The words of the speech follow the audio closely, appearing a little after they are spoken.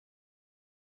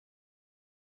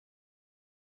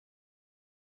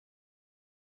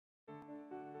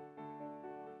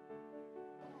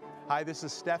Hi, this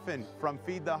is Stefan from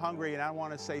Feed the Hungry, and I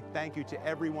want to say thank you to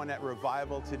everyone at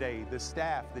Revival today, the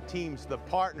staff, the teams, the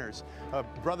partners,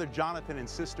 Brother Jonathan and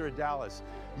Sister Dallas.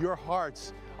 Your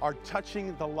hearts are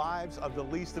touching the lives of the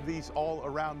least of these all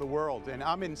around the world. And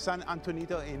I'm in San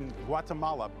Antonito in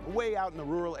Guatemala, way out in the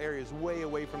rural areas, way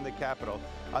away from the capital.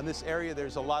 On this area,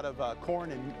 there's a lot of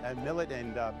corn and millet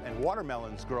and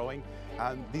watermelons growing.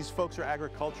 These folks are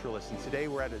agriculturalists, and today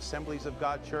we're at Assemblies of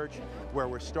God Church, where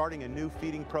we're starting a new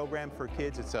feeding program for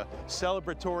kids. It's a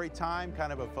celebratory time,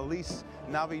 kind of a Feliz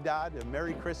Navidad, a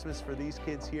Merry Christmas for these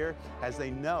kids here, as they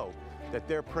know that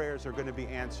their prayers are going to be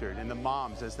answered, and the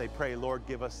moms as they pray, Lord,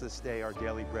 give us this day our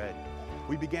daily bread.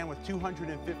 We began with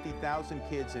 250,000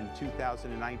 kids in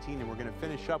 2019, and we're going to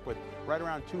finish up with right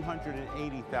around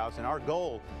 280,000. Our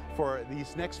goal for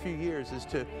these next few years is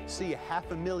to see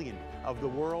 500,000 of the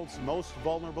world's most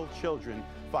vulnerable children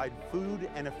find food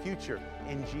and a future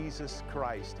in Jesus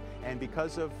Christ. And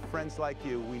because of friends like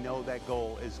you, we know that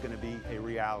goal is going to be a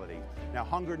reality. Now,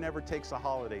 hunger never takes a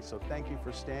holiday, so thank you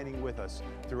for standing with us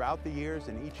throughout the years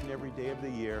and each and every day of the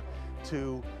year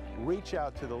to reach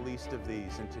out to the least of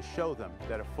these and to show them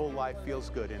that a full life feels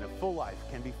good and a full life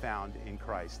can be found in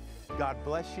Christ. God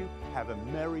bless you. Have a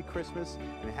Merry Christmas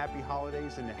and Happy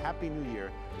Holidays and a Happy New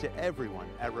Year to everyone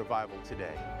at Revival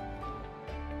today.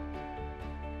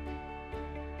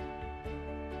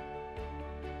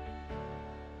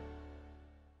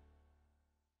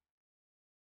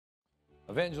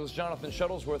 Evangelist Jonathan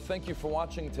Shuttlesworth, thank you for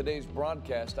watching today's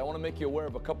broadcast. I want to make you aware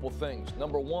of a couple things.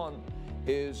 Number one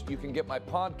is you can get my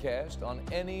podcast on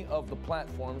any of the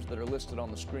platforms that are listed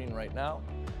on the screen right now.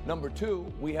 Number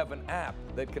two, we have an app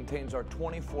that contains our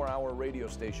 24-hour radio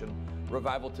station,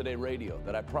 Revival Today Radio,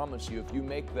 that I promise you, if you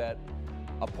make that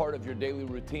a part of your daily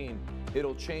routine,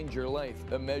 it'll change your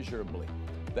life immeasurably.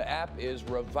 The app is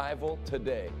Revival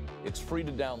Today. It's free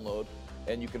to download,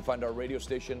 and you can find our radio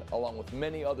station along with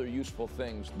many other useful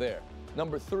things there.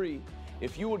 Number three,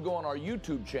 if you would go on our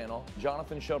YouTube channel,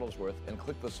 Jonathan Shuttlesworth, and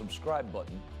click the subscribe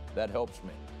button, that helps me.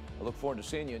 I look forward to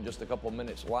seeing you in just a couple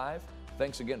minutes live.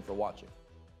 Thanks again for watching.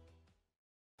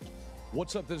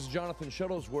 What's up? This is Jonathan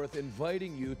Shuttlesworth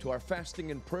inviting you to our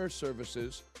fasting and prayer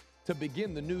services to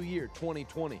begin the new year,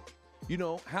 2020. You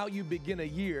know, how you begin a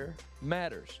year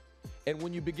matters. And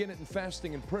when you begin it in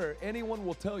fasting and prayer, anyone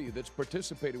will tell you that's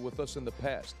participated with us in the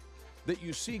past that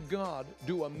you see God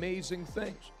do amazing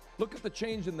things. Look at the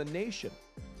change in the nation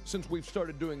since we've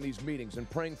started doing these meetings and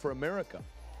praying for America.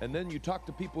 And then you talk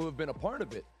to people who have been a part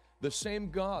of it. The same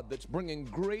God that's bringing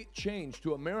great change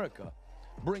to America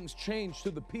brings change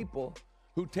to the people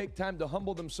who take time to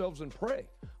humble themselves and pray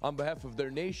on behalf of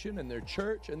their nation and their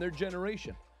church and their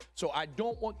generation. So I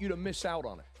don't want you to miss out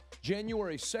on it.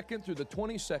 January 2nd through the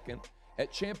 22nd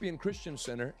at Champion Christian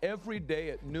Center, every day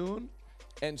at noon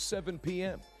and 7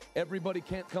 p.m. Everybody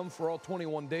can't come for all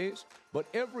 21 days, but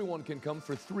everyone can come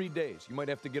for 3 days. You might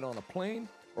have to get on a plane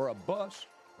or a bus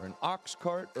or an ox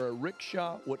cart or a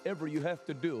rickshaw, whatever you have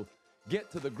to do.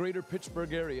 Get to the greater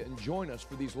Pittsburgh area and join us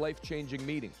for these life-changing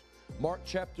meetings. Mark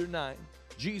chapter 9,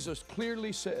 Jesus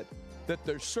clearly said that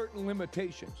there's certain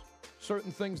limitations,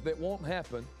 certain things that won't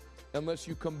happen unless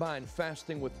you combine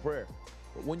fasting with prayer.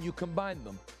 But when you combine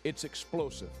them, it's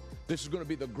explosive. This is going to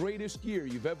be the greatest year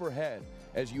you've ever had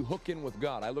as you hook in with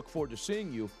God. I look forward to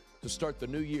seeing you to start the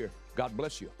new year. God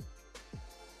bless you.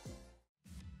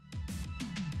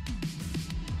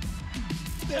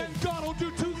 And God will do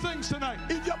two things tonight.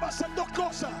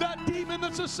 That demon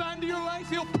that's assigned to your life,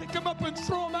 He'll pick him up and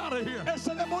throw him out of here. And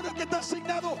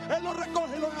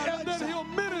then He'll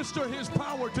minister His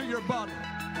power to your body.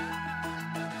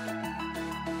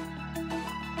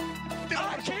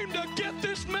 I came to get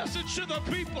this message to the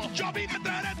people. And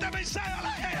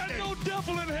no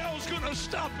devil in hell is going to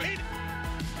stop me.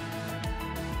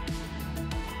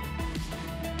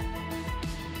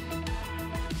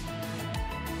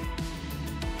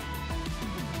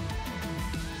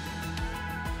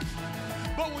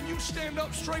 But when you stand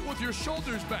up straight with your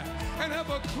shoulders back and have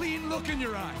a clean look in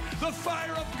your eye, the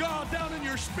fire of God down in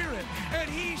your spirit, and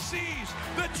He sees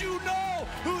that you know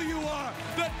who you are,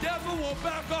 the devil will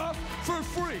back off for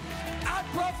free. I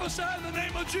prophesy in the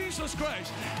name of Jesus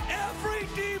Christ, every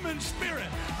demon spirit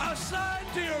assigned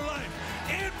to your life,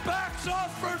 it backs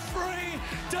off for free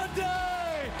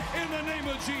today in the name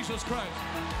of Jesus Christ.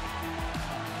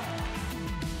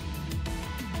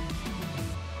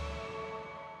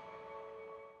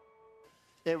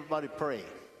 Everybody pray.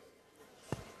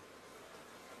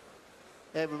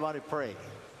 Everybody pray.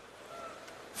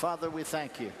 Father, we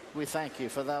thank you. We thank you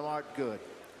for thou art good.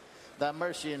 Thy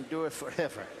mercy endureth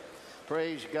forever.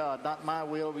 Praise God. Not my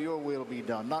will, your will be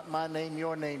done. Not my name,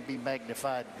 your name be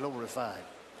magnified, glorified.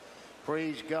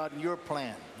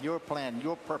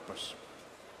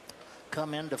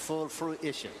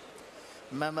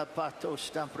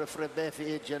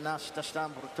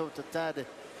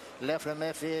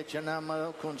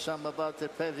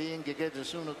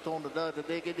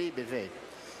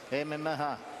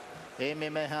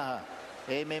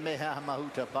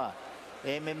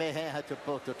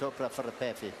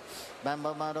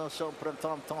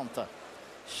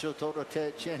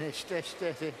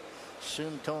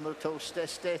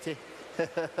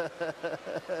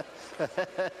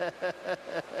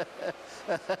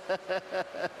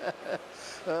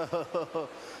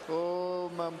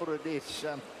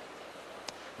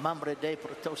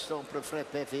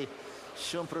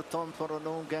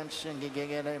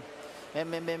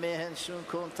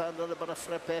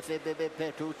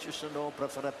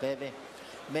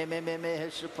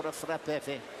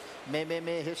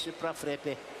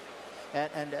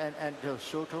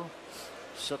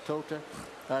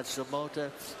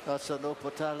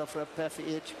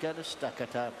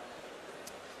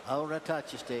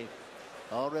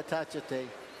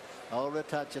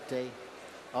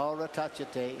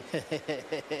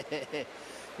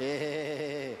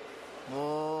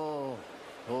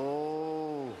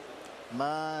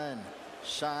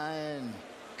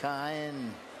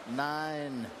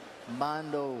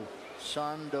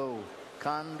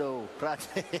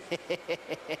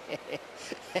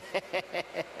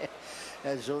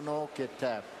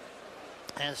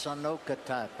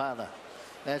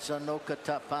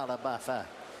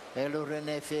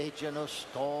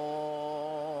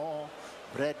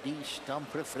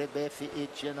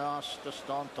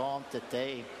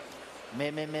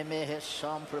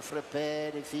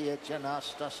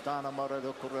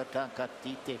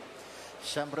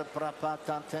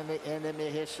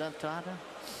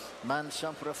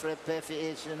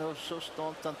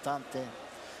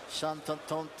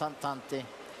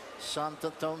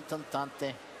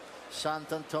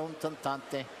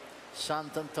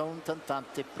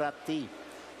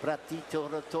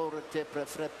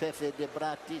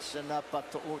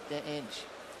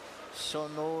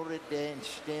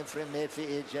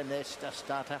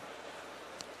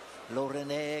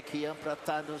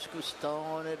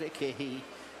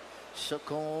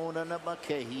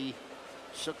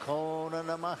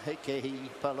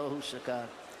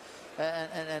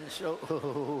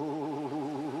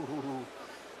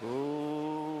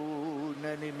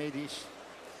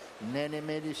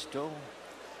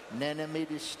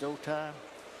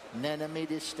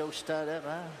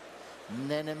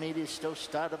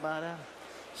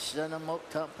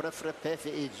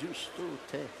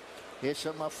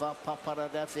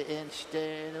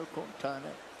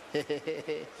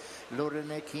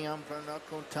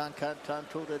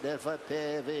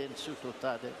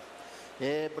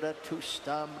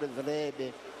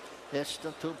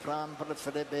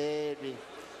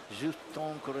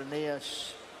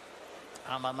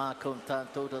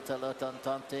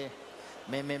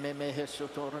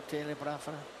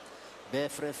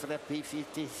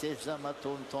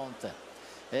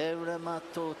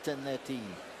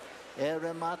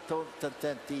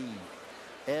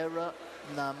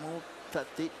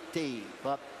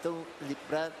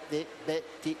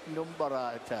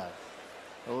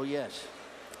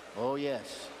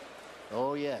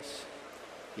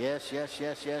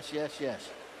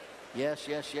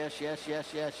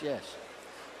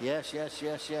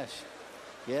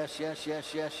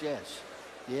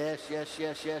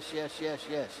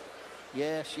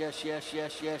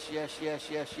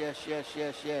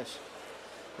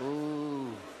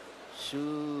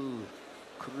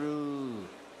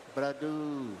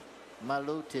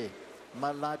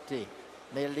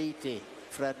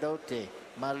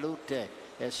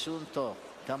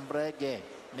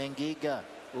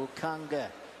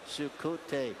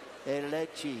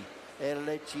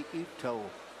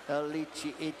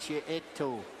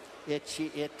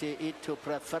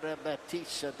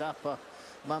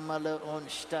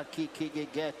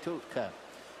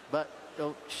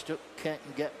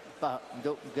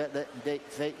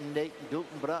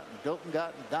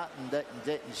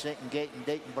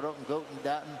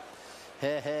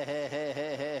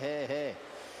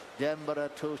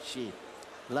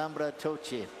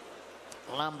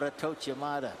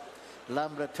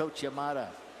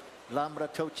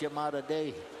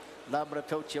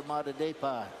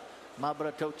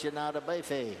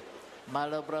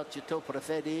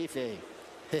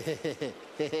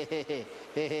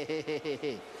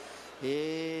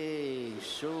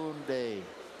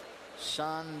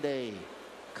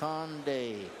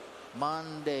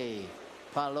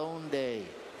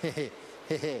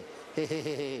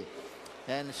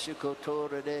 and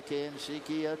Sikotora de Ken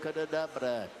Sikia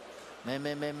Kadabra. Me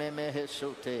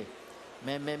hesote.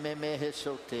 Me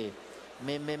hesote.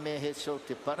 Me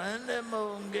hesote. Paranda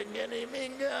mongeni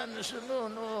mingan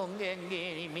suno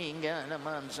ngeni mingana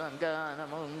mansangana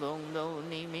mongongo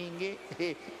ni mingi.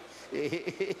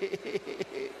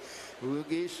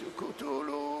 Ugi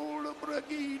Sukutulu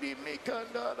Bragidi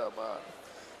Mikandama.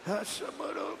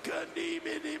 Hasamaro Kandi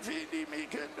Medifidi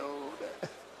Mikanoda.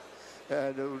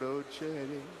 I don't know,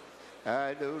 Chatty.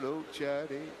 I don't know,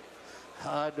 Chatty.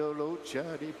 I don't know,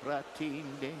 Chatty. Pratin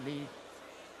Deni.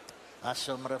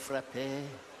 Asomra Frappe.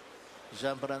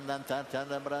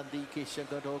 Zambrandantana Brandiki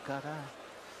Sagadokara.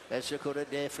 Esakura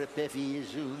de Frappe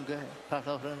Zunga.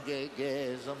 Palorange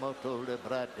Zamoto de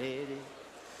Braderi.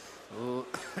 Oh.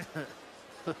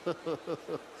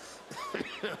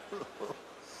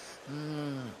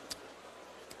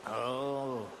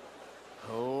 Oh.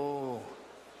 Oh.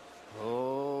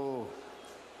 Oh,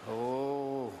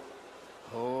 oh,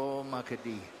 oh,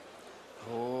 Makadi.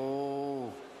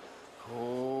 Oh,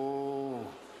 oh,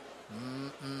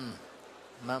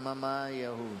 Mama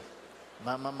Mayahu,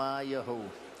 Mama Mayahu,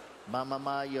 Mama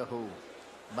Mayahu,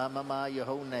 Mama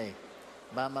Mayahu ne,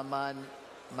 Mama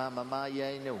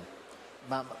Mayanu,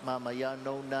 Mama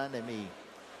Yano Nanami.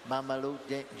 Mama lu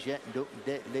de jet du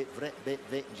de le vret de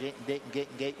jet de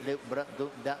get le bra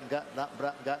du da ga da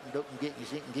bra ga du get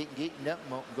get na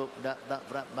mo go da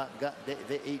bra ma ga de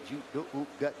e ju du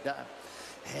ga da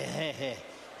he he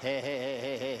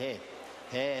he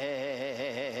he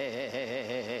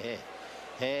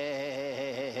he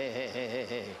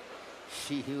he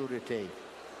see who to take,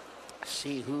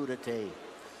 see who to take,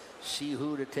 see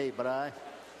who to take, bra,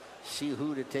 see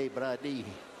who to take, bradi.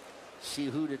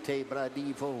 See who to take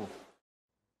Bradivo.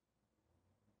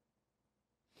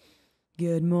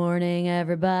 Good morning,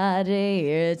 everybody.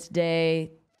 It's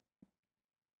day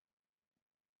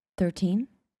 13,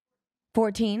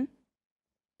 14.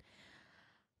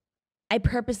 I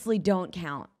purposely don't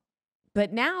count,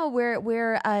 but now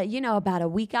we're about a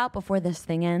week out before this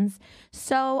thing ends.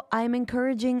 So I'm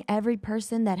encouraging every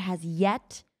person that has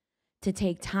yet to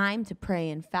take time to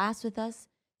pray and fast with us,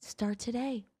 start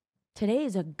today. Today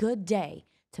is a good day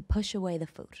to push away the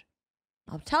food.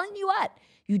 I'm telling you what,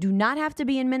 you do not have to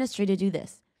be in ministry to do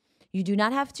this. You do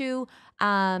not have to,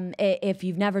 if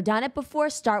you've never done it before,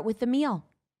 start with the meal.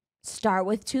 Start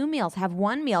with 2 meals. Have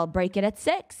 1 meal, break it at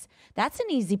 6. That's an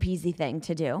easy peasy thing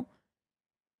to do.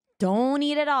 Don't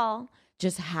eat it all.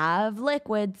 Just have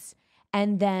liquids.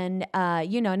 And then,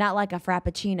 not like a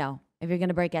Frappuccino. If you're going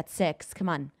to break at 6, come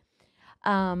on.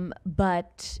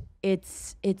 But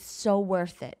it's so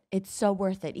worth it. It's so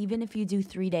worth it. Even if you do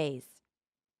 3 days,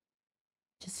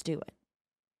 just do it.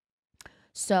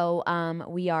 So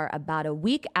we are about a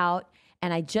week out,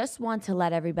 and I just want to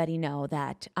let everybody know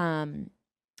that I'm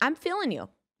feeling you.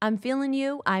 I'm feeling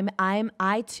you.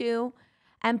 I too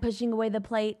am pushing away the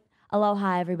plate.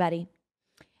 Aloha, everybody.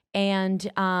 And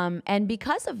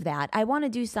because of that, I want to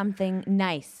do something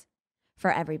nice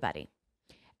for everybody.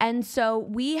 And so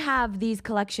we have these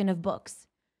collection of books.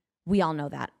 We all know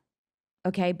that.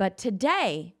 Okay, but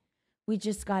today we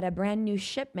just got a brand new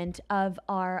shipment of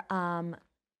our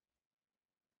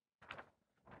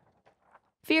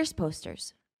Fierce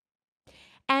posters.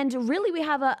 And really we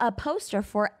have a poster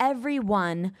for every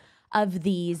one of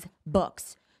these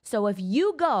books. So if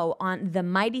you go on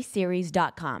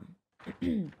themightyseries.com,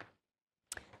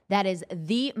 that is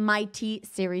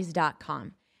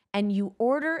themightyseries.com, and you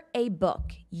order a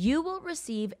book, you will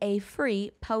receive a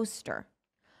free poster.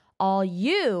 All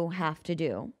you have to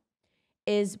do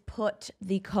is put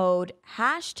the code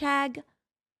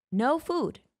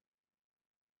 #NoFood.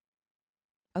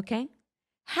 Okay?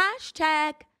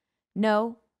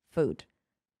 #NoFood.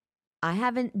 I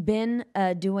haven't been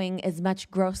doing as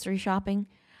much grocery shopping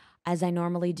as I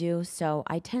normally do, so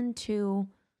I tend to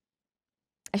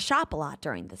shop a lot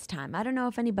during this time. I don't know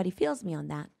if anybody feels me on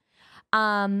that.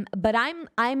 But I'm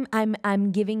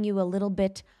giving you a little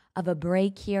bit of a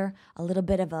break here, a little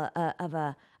bit of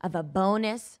a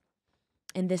bonus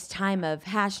in this time of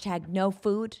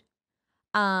 #NoFood.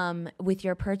 With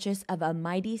your purchase of a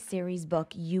Mighty Series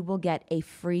book, you will get a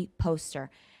free poster.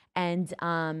 And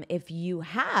if you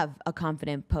have a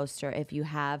confident poster, if you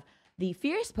have the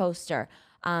Fierce poster,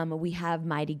 we have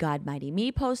Mighty God, Mighty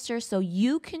Me poster. So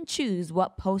you can choose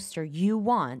what poster you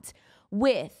want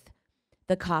with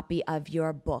the copy of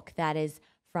your book. That is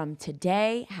from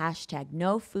today,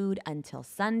 #NoFood until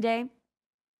Sunday,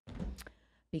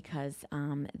 because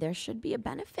there should be a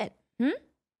benefit.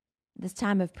 This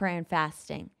time of prayer and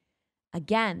fasting.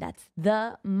 Again, that's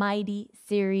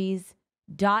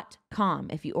themightyseries.com.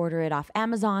 If you order it off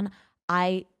Amazon,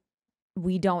 I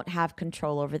we don't have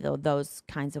control over those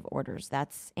kinds of orders.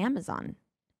 That's Amazon.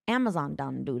 Amazon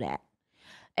don't do that.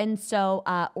 And so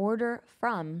order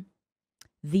from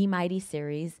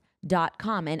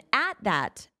themightyseries.com. And at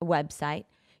that website,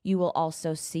 you will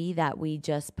also see that we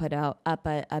just put up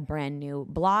a brand new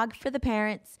blog for the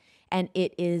parents, and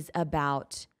it is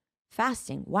about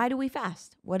fasting. Why do we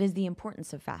fast? What is the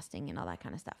importance of fasting and all that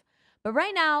kind of stuff? But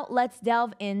right now, let's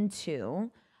delve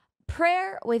into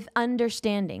prayer with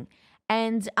understanding.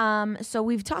 And so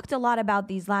we've talked a lot about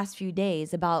these last few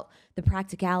days about the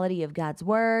practicality of God's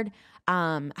word,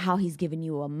 how he's given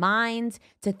you a mind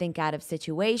to think out of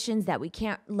situations, that we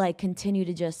can't like continue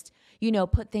to just,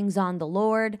 put things on the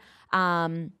Lord.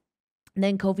 Then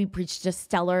Kofi preached a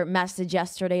stellar message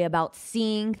yesterday about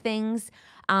seeing things,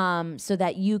 so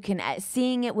that you can,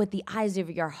 seeing it with the eyes of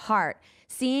your heart,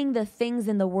 seeing the things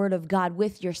in the word of God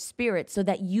with your spirit so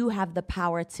that you have the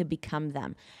power to become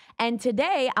them. And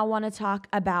today I want to talk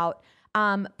about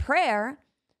prayer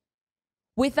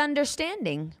with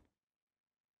understanding.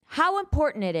 How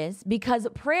important it is, because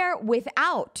prayer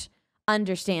without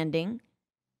understanding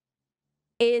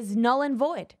is null and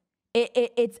void.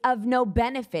 It's of no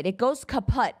benefit. It goes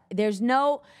kaput. There's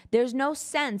no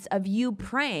sense of you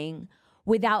praying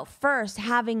without first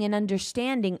having an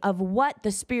understanding of what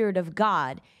the Spirit of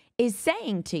God is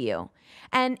saying to you.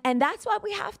 And that's why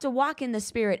we have to walk in the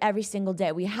Spirit every single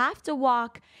day. We have to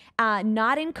walk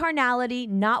not in carnality,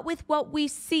 not with what we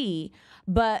see,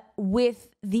 but with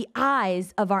the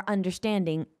eyes of our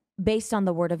understanding, based on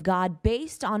the Word of God,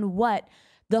 based on what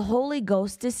the Holy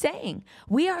Ghost is saying.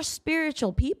 We are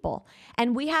spiritual people,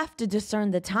 and we have to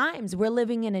discern the times. We're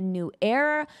living in a new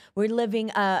era. We're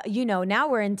living, now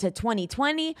we're into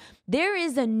 2020. There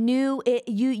is a new,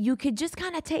 you could just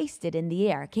kind of taste it in the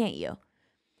air, can't you?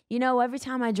 Every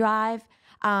time I drive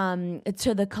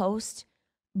to the coast,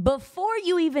 before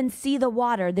you even see the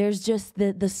water, there's just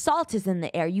the salt is in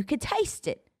the air. You could taste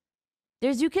it.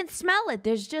 You can smell it.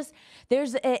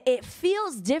 It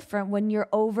feels different when you're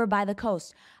over by the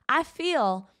coast. I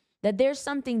feel that there's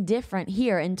something different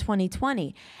here in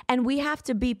 2020. And we have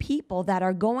to be people that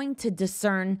are going to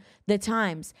discern the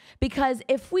times, because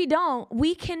if we don't,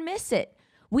 we can miss it.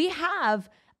 We have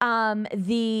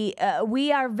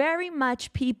we are very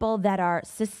much people that are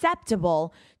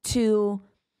susceptible to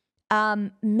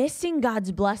missing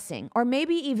God's blessing, or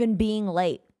maybe even being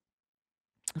late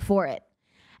for it.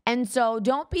 And so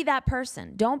don't be that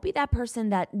person. Don't be that person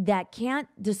that can't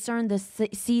discern the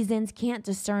seasons, can't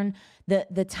discern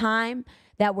the time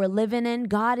that we're living in.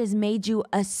 God has made you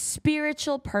a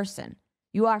spiritual person.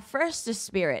 You are first a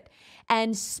spirit,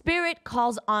 and spirit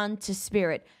calls on to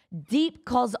spirit. Deep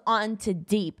calls on to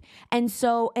deep. And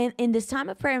so in this time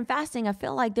of prayer and fasting, I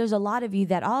feel like there's a lot of you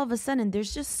that all of a sudden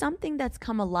there's just something that's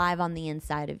come alive on the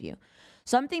inside of you.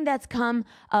 Something that's come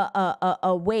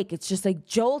awake. It's just like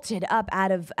jolted up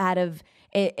out of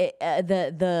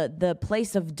the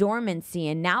place of dormancy,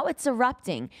 and now it's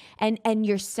erupting, and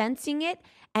you're sensing it,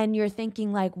 and you're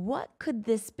thinking like, what could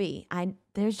this be?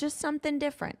 There's just something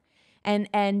different. And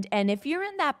if you're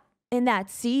in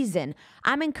that season,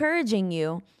 I'm encouraging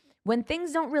you, when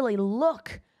things don't really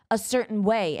look a certain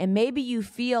way, and maybe you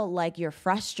feel like you're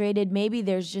frustrated, maybe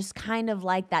there's just kind of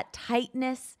like that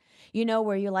tightness,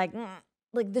 where you're like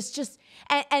this just,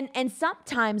 and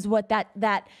sometimes what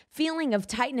that feeling of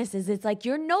tightness is, it's like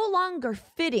you're no longer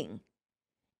fitting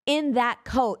in that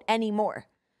coat anymore.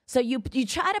 So you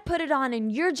try to put it on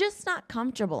and you're just not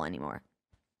comfortable anymore.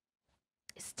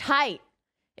 It's tight.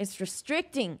 It's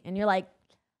restricting. And you're like,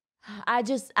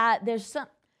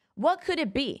 what could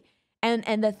it be?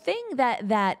 And the thing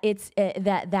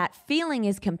that feeling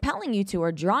is compelling you to,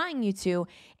 or drawing you to,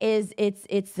 is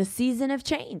it's the season of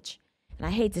change. And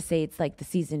I hate to say it's like the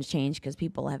season of change, because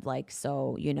people have like,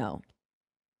 so,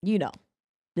 this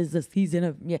is a season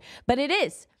of, but it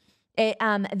is.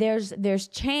 There's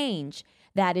change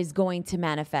that is going to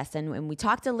manifest. And we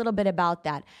talked a little bit about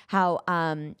that, how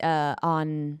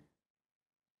on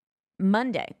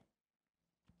Monday,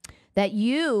 that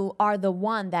you are the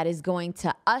one that is going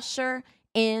to usher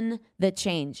in the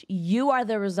change. You are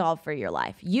the resolve for your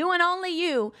life. You and only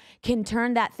you can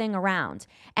turn that thing around.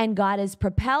 And God has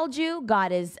propelled you.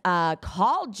 God has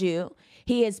called you.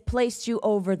 He has placed you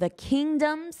over the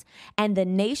kingdoms and the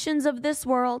nations of this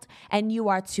world. And you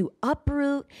are to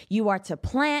uproot. You are to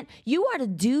plant. You are to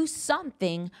do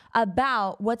something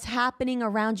about what's happening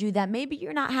around you that maybe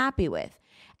you're not happy with.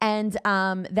 And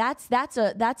that's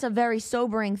a very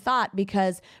sobering thought,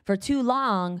 because for too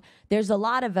long, there's a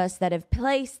lot of us that have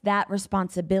placed that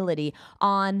responsibility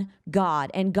on God.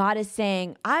 And God is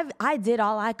saying, I did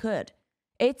all I could.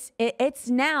 It's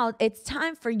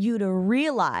time for you to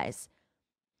realize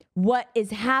what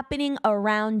is happening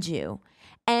around you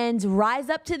and rise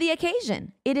up to the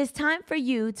occasion. It is time for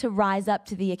you to rise up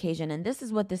to the occasion. And this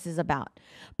is what this is about.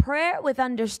 Prayer with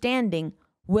understanding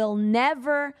will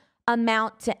never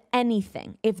amount to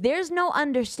anything if there's no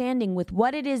understanding with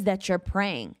what it is that you're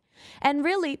praying. And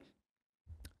really,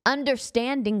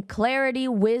 understanding, clarity,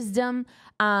 wisdom,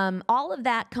 all of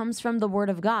that comes from the Word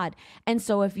of God. And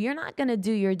so if you're not going to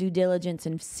do your due diligence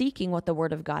in seeking what the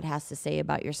Word of God has to say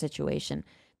about your situation,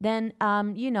 then,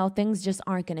 things just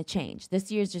aren't going to change.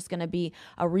 This year's just going to be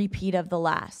a repeat of the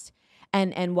last.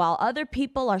 And while other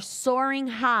people are soaring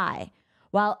high,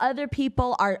 while other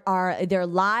people are their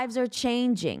lives are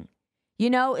changing,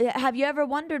 have you ever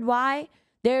wondered why?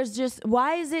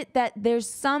 Why is it that there's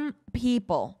some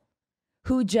people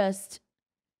who just,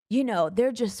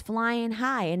 they're just flying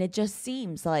high, and it just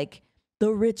seems like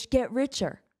the rich get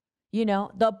richer,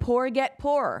 the poor get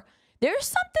poorer. There's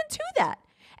something to that.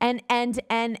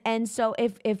 And so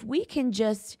if we can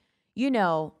just,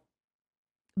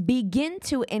 begin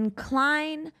to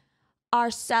incline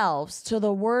ourselves to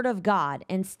the Word of God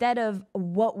instead of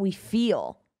what we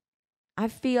feel. I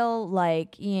feel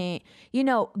like,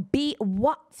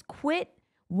 quit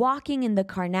walking in the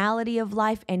carnality of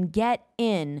life and get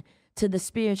in to the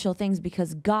spiritual things,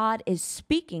 because God is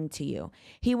speaking to you.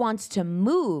 He wants to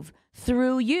move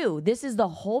through you. This is the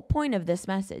whole point of this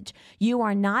message. You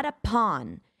are not a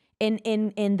pawn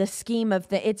in the scheme of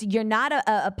you're not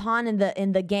a pawn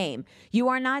in the game. You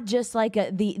are not just like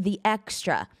the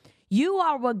extra. You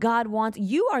are what God wants.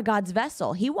 You are God's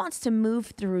vessel. He wants to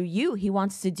move through you. He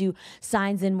wants to do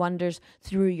signs and wonders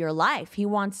through your life. He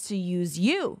wants to use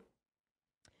you.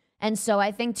 And so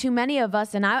I think too many of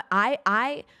us, and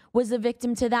I was a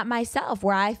victim to that myself,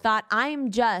 where I thought I'm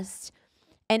just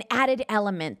an added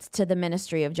element to the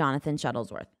ministry of Jonathan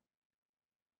Shuttlesworth.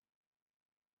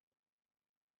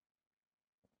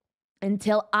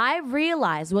 Until I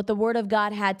realized what the Word of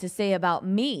God had to say about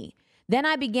me, then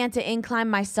I began to incline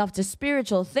myself to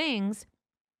spiritual things.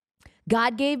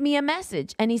 God gave me a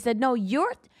message, and He said, no, you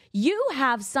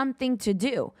have something to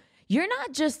do. You're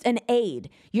not just an aid.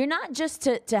 You're not just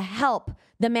to help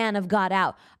the man of God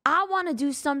out. I want to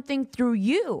do something through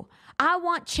you. I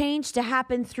want change to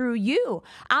happen through you.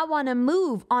 I want to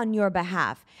move on your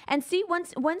behalf. And see,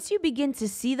 once you begin to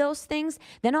see those things,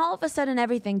 then all of a sudden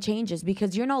everything changes,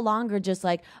 because you're no longer just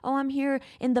like, oh, I'm here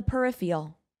in the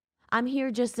peripheral. I'm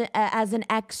here just as an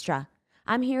extra.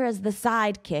 I'm here as the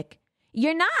sidekick.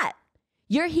 You're not.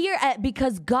 You're here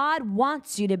because God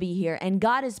wants you to be here, and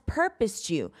God has purposed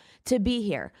you to be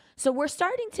here. So we're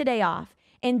starting today off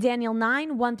in Daniel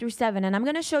 9, 1-7, and I'm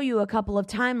going to show you a couple of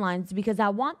timelines, because I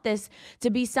want this to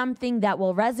be something that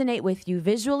will resonate with you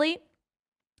visually,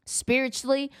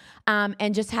 spiritually,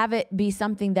 and just have it be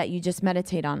something that you just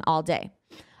meditate on all day.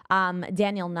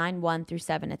 Daniel 9,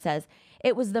 1-7, it says,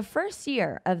 it was the first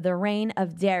year of the reign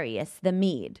of Darius the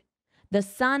Mede, the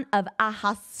son of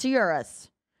Ahasuerus,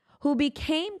 who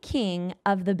became king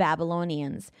of the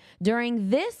Babylonians.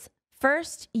 During this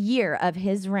first year of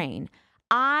his reign,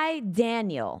 I,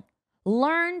 Daniel,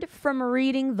 learned from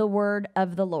reading the word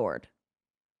of the Lord.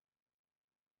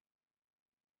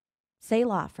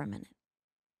 Selah for a minute.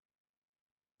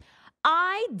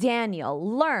 I, Daniel,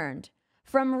 learned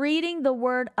from reading the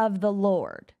word of the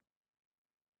Lord,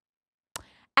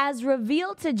 as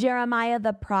revealed to Jeremiah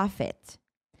the prophet,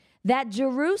 that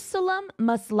Jerusalem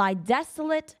must lie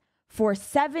desolate for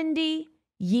 70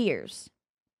 years.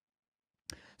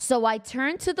 So I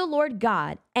turned to the Lord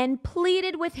God and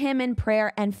pleaded with Him in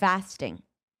prayer and fasting.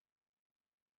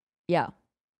 I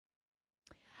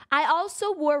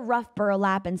also wore rough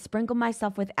burlap and sprinkled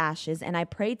myself with ashes, and I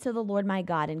prayed to the Lord my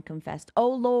God and confessed, O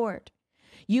Lord,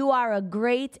 you are a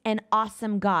great and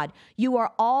awesome God. You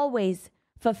are always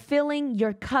fulfilling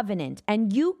your covenant,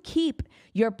 and you keep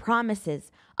your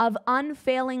promises of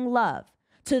unfailing love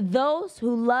to those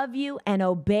who love you and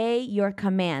obey your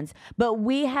commands. But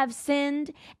we have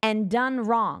sinned and done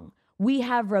wrong. We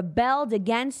have rebelled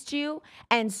against you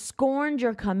and scorned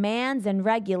your commands and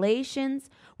regulations.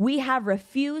 We have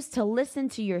refused to listen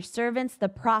to your servants, the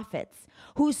prophets,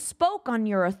 who spoke on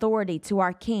your authority to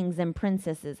our kings and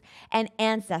princesses and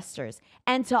ancestors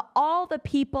and to all the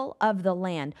people of the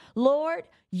land. Lord,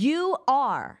 you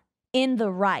are in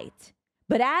the right.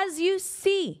 But as you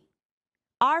see,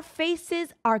 our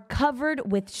faces are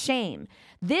covered with shame.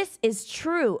 This is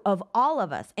true of all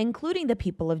of us, including the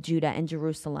people of Judah and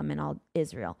Jerusalem and all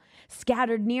Israel,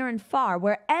 scattered near and far,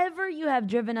 wherever you have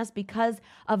driven us because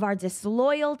of our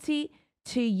disloyalty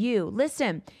to you.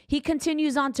 Listen, he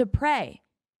continues on to pray.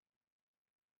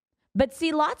 But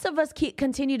see, lots of us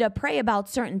continue to pray about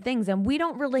certain things, and we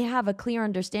don't really have a clear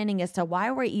understanding as to why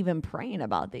we're even praying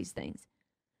about these things.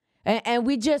 And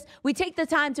we take the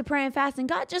time to pray and fast, and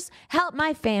God, just help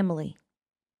my family.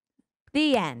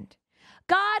 The end.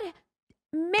 God,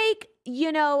 make,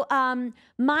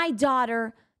 my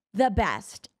daughter the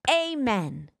best.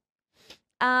 Amen.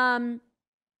 God,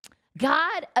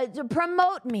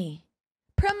 promote me.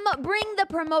 Bring the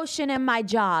promotion in my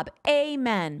job.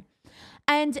 Amen.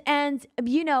 And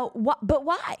but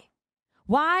why?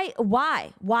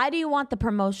 Why do you want the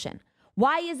promotion?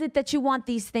 Why is it that you want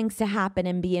these things to happen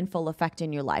and be in full effect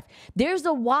in your life? There's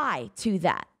a why to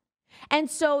that. And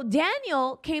so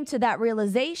Daniel came to that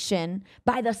realization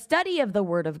by the study of the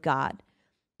word of God,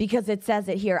 because it says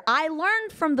it here. I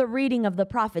learned from the reading of the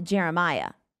prophet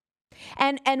Jeremiah.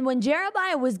 And when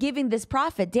Jeremiah was giving this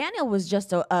prophet, Daniel was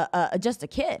just a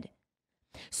kid.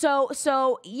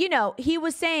 So he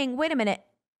was saying, wait a minute.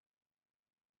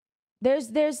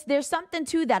 There's something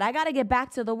to that. I got to get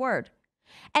back to the word.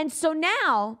 And so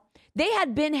now they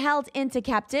had been held into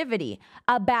captivity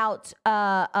about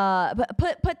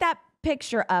put that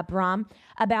picture up, Ram,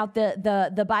 about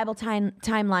the Bible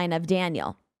timeline of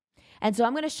Daniel. And so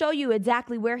I'm going to show you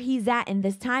exactly where he's at in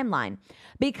this timeline,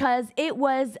 because it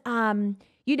was,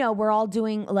 we're all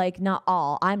doing, like, not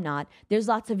all, I'm not. There's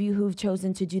lots of you who've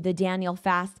chosen to do the Daniel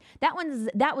fast. That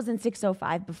was in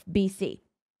 605 BC,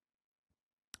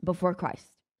 before Christ.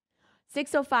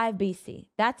 605 BC.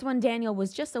 That's when Daniel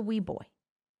was just a wee boy.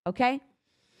 Okay.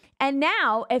 And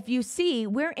now, if you see,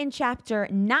 we're in chapter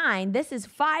 9. This is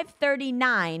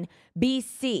 539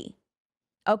 BC.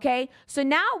 Okay, so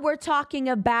now we're talking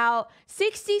about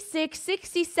 66,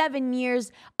 67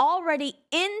 years already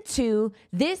into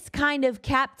this kind of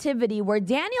captivity, where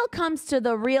Daniel comes to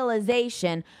the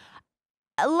realization,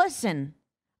 listen,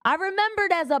 I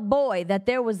remembered as a boy that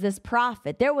there was this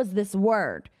prophet, there was this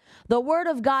word. The word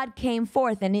of God came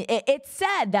forth, and it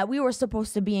said that we were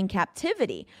supposed to be in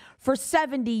captivity for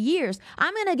 70 years.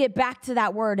 I'm going to get back to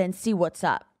that word and see what's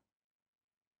up.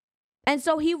 And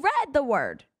so he read the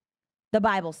word. The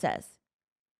Bible says,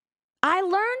 I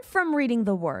learned from reading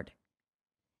the word,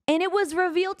 and it was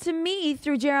revealed to me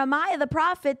through Jeremiah the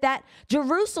prophet that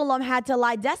Jerusalem had to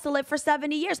lie desolate for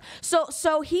 70 years.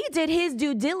 So he did his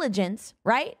due diligence,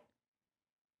 right?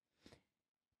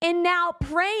 And now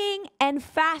praying and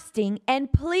fasting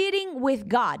and pleading with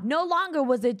God. No longer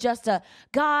was it just a,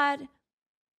 God,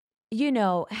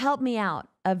 help me out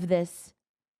of this,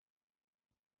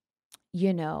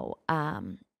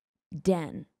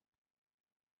 den.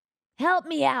 Help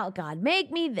me out, God.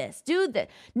 Make me this. Do this.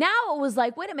 Now it was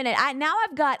like, wait a minute. Now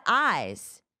I've got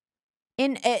eyes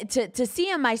to see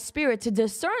in my spirit, to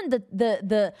discern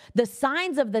the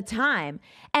signs of the time,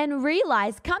 and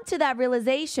come to that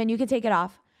realization. You can take it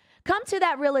off. Come to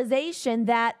that realization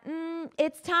that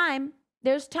it's time.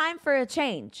 There's time for a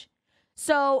change.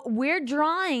 So we're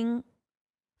drawing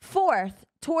forth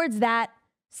towards that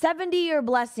 70-year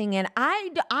blessing, and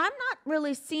I'm not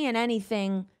really seeing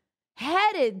anything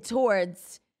headed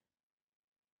towards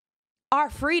our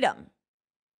freedom.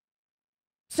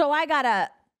 So I gotta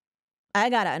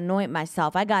anoint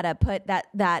myself. I gotta put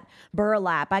that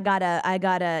burlap. I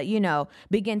gotta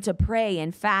begin to pray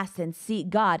and fast and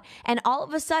seek God. And all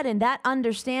of a sudden, that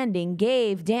understanding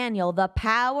gave Daniel the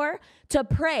power to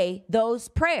pray those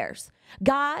prayers.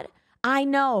 God, I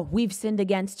know we've sinned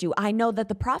against you. I know that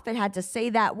the prophet had to say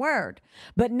that word,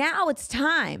 but now it's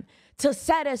time to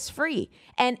set us free.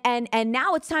 And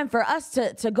now it's time for us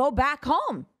to go back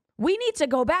home. We need to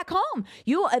go back home.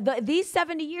 These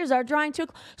 70 years are drawing to.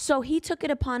 So he took it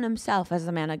upon himself as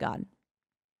a man of God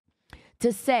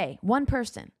to say, one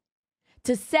person,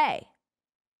 to say,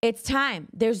 it's time.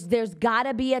 There's got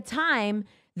to be a time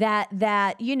that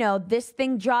this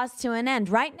thing draws to an end.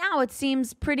 Right now, it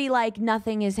seems pretty like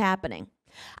nothing is happening.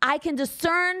 I can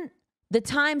discern the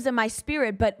times in my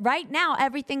spirit, but right now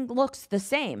everything looks the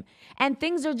same, and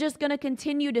things are just going to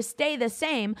continue to stay the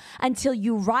same until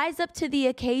you rise up to the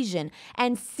occasion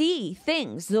and see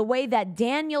things the way that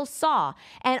Daniel saw,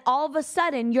 and all of a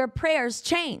sudden your prayers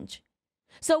change.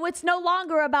 So it's no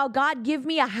longer about, God, give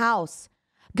me a house.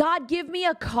 God, give me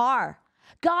a car.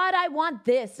 God, I want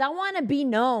this. I want to be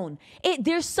known.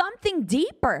 There's something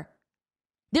deeper.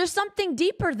 There's something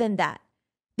deeper than that.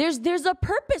 There's a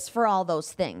purpose for all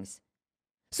those things.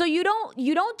 So you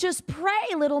don't just pray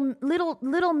little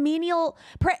menial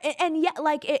pray, and yet,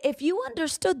 like, if you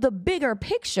understood the bigger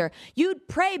picture, you'd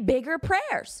pray bigger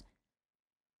prayers.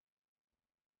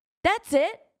 That's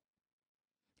it.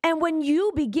 And when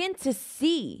you begin to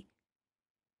see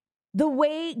the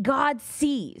way God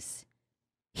sees,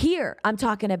 here I'm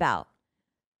talking about,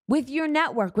 with your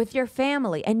network, with your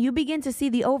family, and you begin to see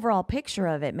the overall picture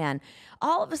of it, man,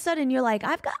 all of a sudden you're like,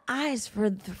 I've got eyes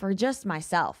for just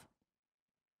myself.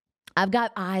 I've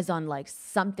got eyes on like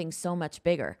something so much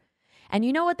bigger. And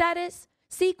you know what that is?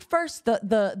 Seek first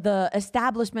the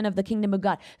establishment of the kingdom of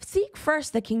God. Seek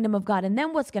first the kingdom of God. And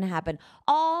then what's going to happen?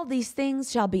 All these things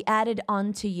shall be added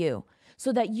unto you,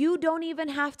 so that you don't even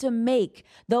have to make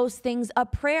those things a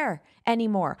prayer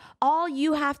anymore. All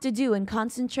you have to do and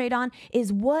concentrate on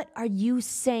is, what are you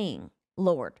saying,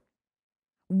 Lord?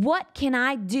 What can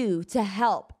I do to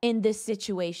help in this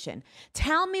situation?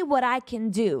 Tell me what I can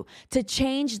do to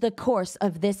change the course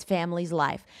of this family's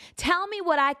life. Tell me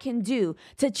what I can do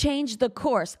to change the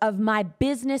course of my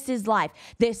business's life,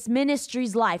 this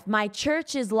ministry's life, my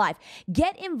church's life.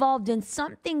 Get involved in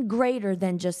something greater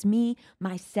than just me,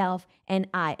 myself, and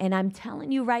I. And I'm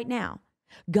telling you right now,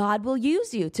 God will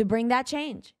use you to bring that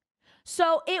change.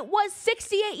 So it was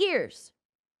 68 years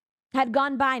had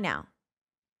gone by now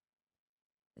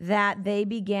that they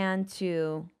began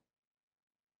to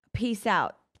peace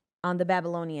out on the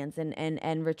Babylonians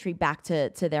and retreat back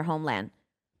to their homeland,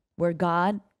 where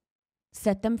God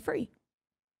set them free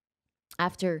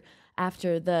after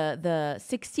the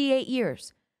 68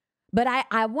 years. But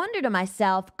I wonder to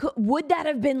myself, would that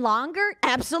have been longer?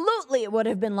 Absolutely, it would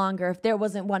have been longer if there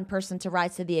wasn't one person to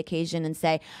rise to the occasion and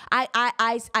say,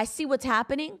 I see what's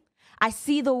happening. I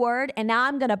see the word, and now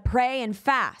I'm going to pray and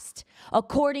fast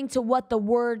according to what the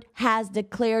word has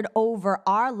declared over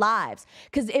our lives.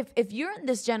 Because if you're in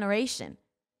this generation,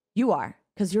 you are,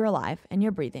 because you're alive and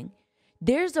you're breathing,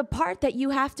 there's a part that you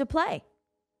have to play.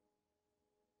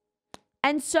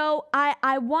 And so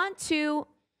I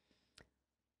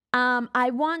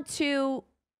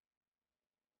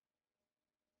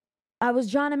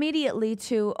was drawn immediately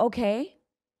to, okay,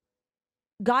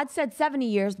 God said 70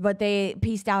 years, but they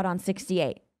pieced out on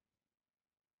 68.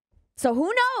 So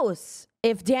who knows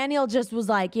if Daniel just was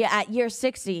like, yeah, at year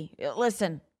 60,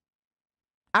 listen,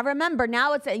 I remember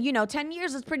now it's, 10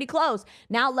 years is pretty close.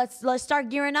 Now let's start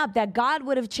gearing up, that God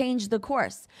would have changed the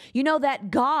course. You know that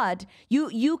God,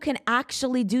 you can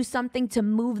actually do something to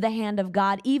move the hand of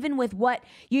God, even with what,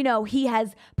 he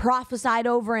has prophesied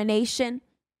over a nation.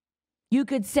 You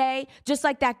could say, just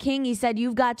like that king, he said,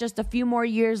 you've got just a few more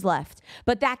years left.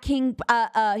 But that king,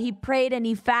 he prayed and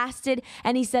he fasted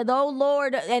and he said, oh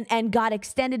Lord, and God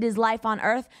extended his life on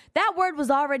earth. That word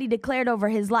was already declared over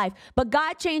his life. But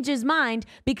God changed his mind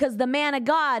because the man of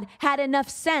God had enough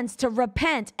sense to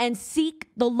repent and seek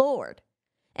the Lord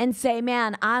and say,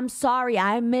 man, I'm sorry,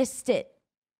 I missed it.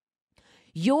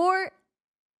 Your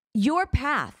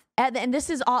path. And this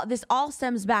all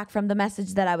stems back from the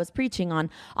message that I was preaching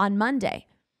on Monday.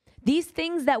 These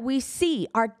things that we see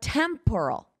are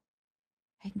temporal.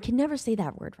 I can never say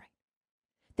that word right.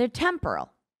 They're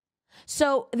temporal.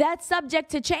 So that's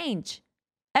subject to change.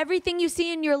 Everything you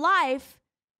see in your life,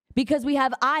 because we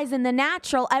have eyes in the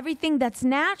natural, everything that's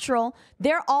natural,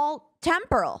 they're all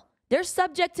temporal. They're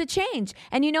subject to change.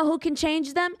 And you know who can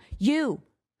change them? You,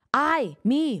 I,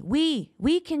 me,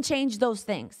 we can change those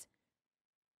things.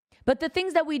 But the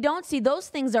things that we don't see, those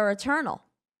things are eternal,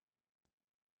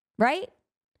 right?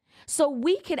 So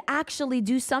we could actually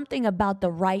do something about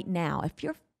the right now. If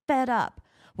you're fed up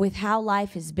with how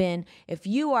life has been, if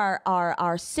you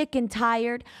are sick and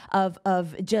tired of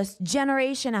just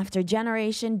generation after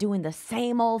generation doing the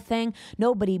same old thing,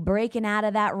 nobody breaking out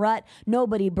of that rut,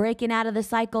 nobody breaking out of the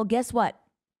cycle, guess what?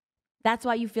 That's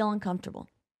why you feel uncomfortable.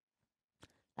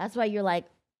 That's why you're like,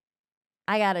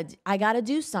 I gotta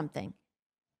do something.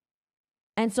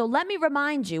 And so let me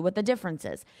remind you what the difference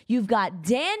is. You've got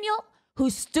Daniel, who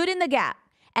stood in the gap,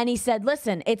 and he said,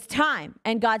 listen, it's time.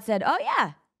 And God said, oh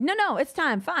yeah, no, it's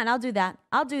time. Fine, I'll do that.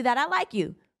 I like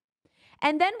you.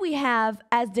 And then we have,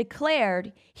 as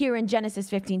declared here in Genesis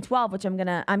 15:12, which I'm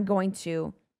going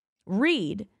to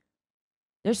read.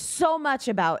 There's so much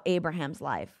about Abraham's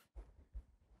life.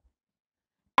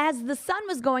 As the sun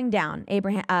was going down,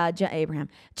 Genesis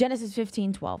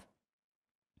 15:12.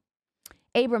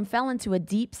 Abram fell into a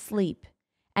deep sleep,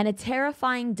 and a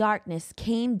terrifying darkness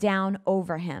came down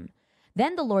over him.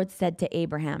 Then the Lord said to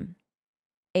Abram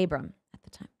at the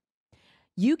time,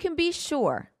 you can be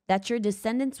sure that your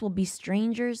descendants will be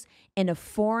strangers in a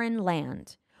foreign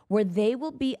land, where they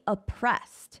will be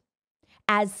oppressed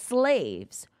as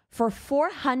slaves for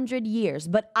 400 years.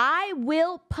 But I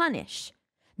will punish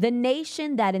the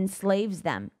nation that enslaves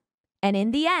them, and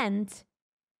in the end,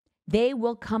 they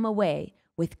will come away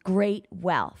with great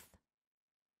wealth.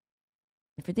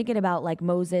 If you're thinking about like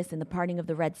Moses and the parting of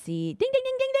the Red Sea, ding, ding,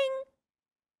 ding, ding, ding.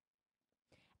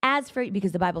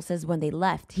 because the Bible says when they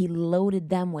left, he loaded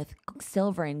them with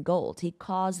silver and gold. He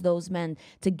caused those men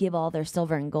to give all their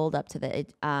silver and gold up to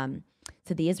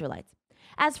the Israelites.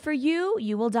 As for you,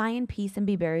 you will die in peace and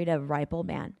be buried a ripe old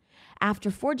man.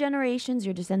 After 4 generations,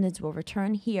 your descendants will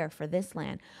return here for this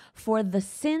land. For the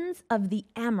sins of the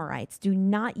Amorites do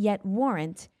not yet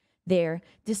warrant their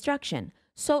destruction.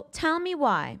 So tell me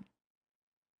why.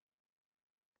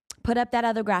 Put up that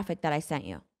other graphic that I sent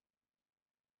you.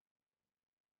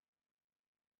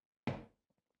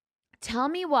 Tell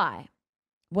me why,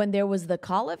 when there was the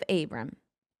call of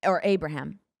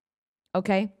Abraham,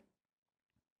 okay?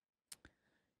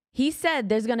 He said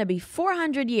there's going to be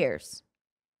 400 years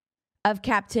of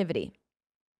captivity.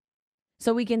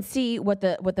 So we can see what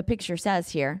the picture says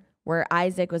here, where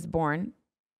Isaac was born.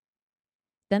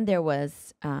 Then there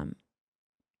was, God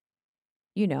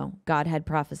had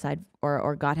prophesied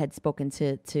or God had spoken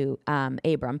to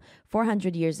Abram,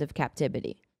 400 years of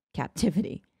captivity.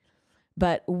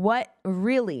 But what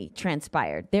really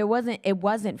transpired? It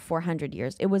wasn't 400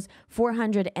 years. It was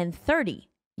 430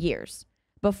 years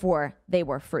before they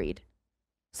were freed.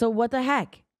 So what the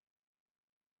heck?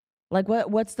 Like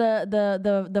what's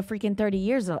the freaking 30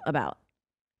 years about?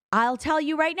 I'll tell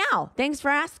you right now. Thanks for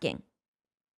asking.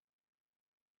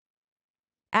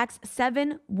 Acts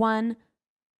 7:1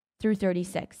 through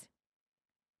 36.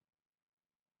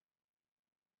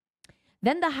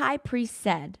 Then the high priest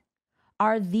said,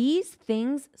 "Are these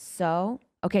things so?"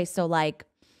 Okay, so like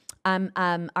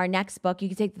our next book, you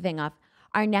can take the thing off.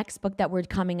 Our next book that we're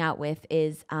coming out with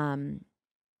is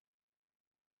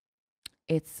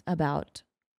it's about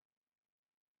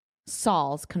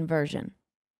Saul's conversion.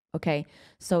 Okay,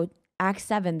 so Acts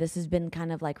 7, this has been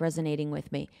kind of like resonating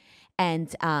with me. And,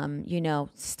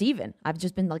 Stephen, I've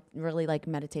just been like really like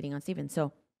meditating on Stephen.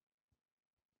 So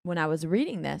when I was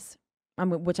reading this,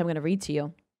 which I'm going to read to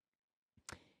you,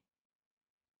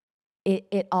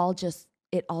 it all just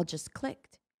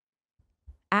clicked.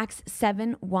 Acts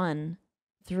 7:1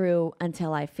 through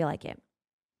until I feel like it.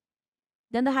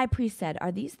 Then the high priest said,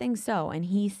 "Are these things so?" And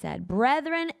he said,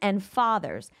 "Brethren and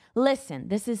fathers, listen."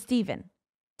 This is Stephen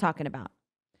talking about.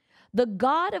 "The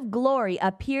God of glory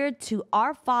appeared to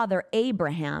our father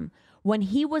Abraham when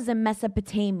he was in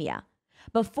Mesopotamia,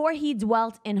 before he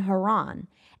dwelt in Haran,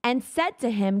 and said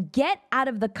to him, 'Get out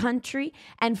of the country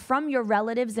and from your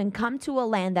relatives and come to a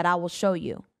land that I will show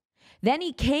you.' Then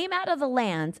he came out of the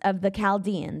land of the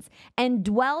Chaldeans and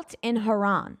dwelt in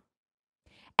Haran.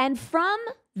 And from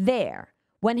there,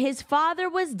 when his father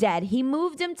was dead, he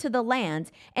moved him to the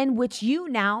land in which you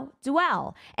now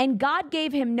dwell. And God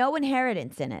gave him no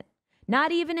inheritance in it,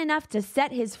 not even enough to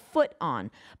set his foot on.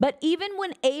 But even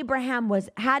when Abraham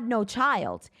had no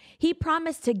child, he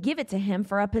promised to give it to him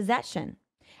for a possession,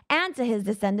 and to his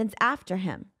descendants after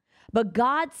him. But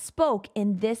God spoke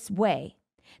in this way,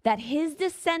 that his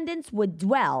descendants would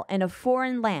dwell in a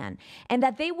foreign land, and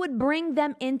that they would bring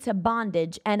them into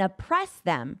bondage and oppress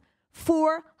them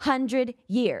 400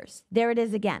 years. There it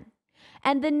is again.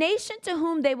 And the nation to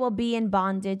whom they will be in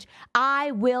bondage,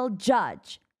 I will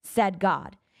judge, said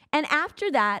God. And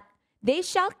after that, they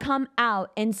shall come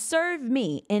out and serve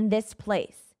me in this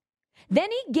place. Then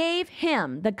he gave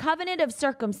him the covenant of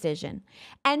circumcision.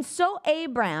 And so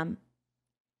Abraham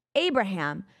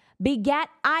begat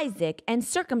Isaac and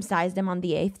circumcised him on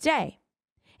the 8th day.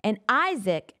 And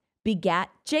Isaac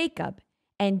begat Jacob,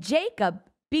 and Jacob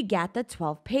begat the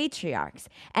 12 patriarchs.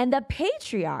 And the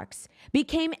patriarchs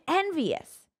became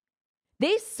envious.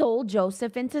 They sold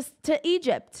Joseph into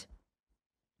Egypt.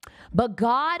 But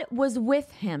God was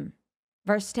with him,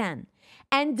 verse 10,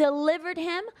 and delivered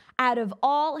him out of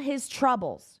all his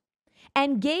troubles,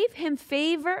 and gave him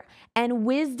favor and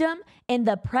wisdom in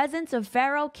the presence of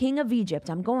Pharaoh, king of Egypt.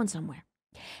 I'm going somewhere.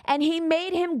 And he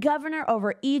made him governor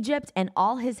over Egypt and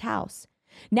all his house.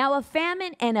 Now a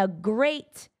famine and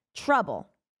great trouble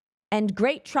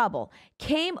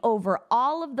came over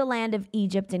all of the land of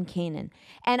Egypt and Canaan,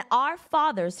 and our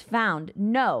fathers found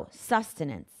no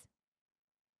sustenance.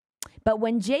 But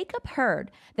when Jacob heard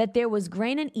that there was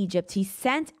grain in Egypt, he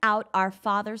sent out our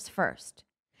fathers first.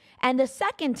 And the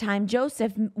second time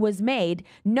Joseph was made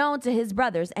known to his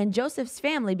brothers, and Joseph's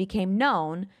family became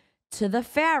known to the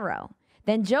Pharaoh.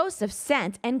 Then Joseph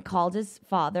sent and called his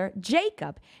father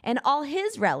Jacob and all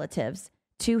his relatives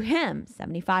to him,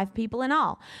 75 people in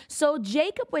all. So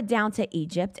Jacob went down to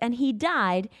Egypt, and he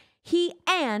died, he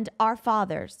and our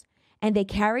fathers. And they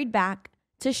carried back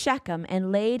to Shechem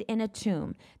and laid in a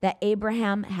tomb that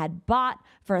Abraham had bought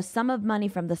for a sum of money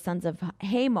from the sons of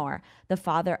Hamor, the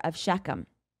father of Shechem.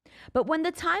 But when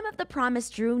the time of the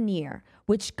promise drew near,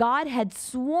 which God had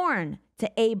sworn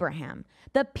to Abraham,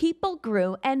 the people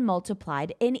grew and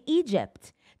multiplied in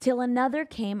Egypt, till another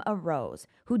arose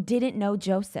who didn't know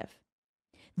Joseph.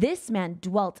 This man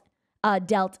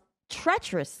dealt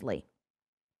treacherously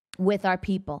with our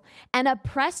people and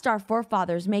oppressed our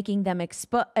forefathers, making them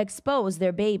expose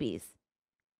their babies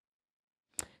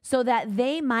so that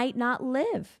they might not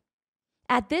live.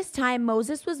 At this time,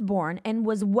 Moses was born and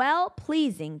was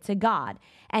well-pleasing to God,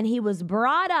 and he was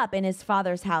brought up in his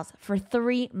father's house for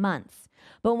 3 months.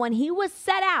 But when he was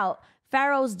set out,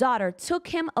 Pharaoh's daughter took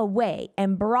him away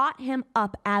and brought him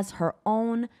up as her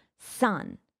own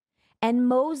son. And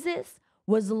Moses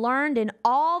was learned in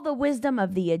all the wisdom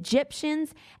of the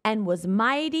Egyptians and was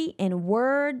mighty in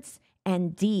words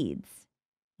and deeds.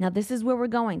 Now, this is where we're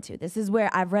going to. This is where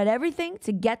I've read everything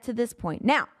to get to this point.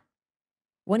 Now,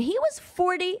 when he was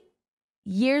 40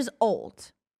 years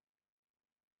old,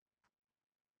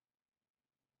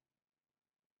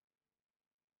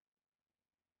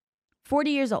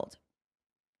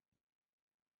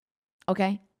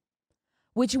 okay,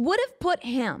 which would have put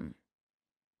him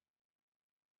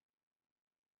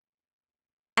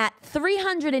at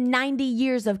 390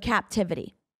 years of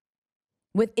captivity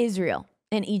with Israel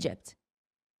and Egypt.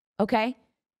 Okay?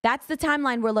 That's the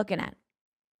timeline we're looking at.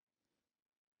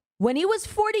 When he was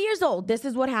 40 years old, this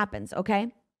is what happens,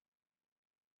 okay?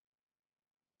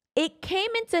 It came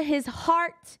into his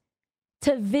heart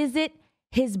to visit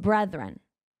his brethren.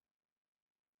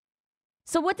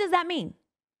 So what does that mean?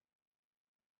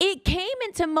 It came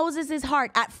into Moses'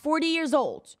 heart at 40 years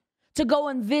old to go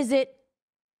and visit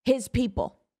his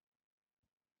people.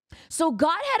 So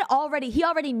God had he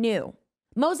already knew.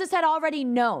 Moses had already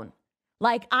known.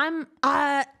 Like,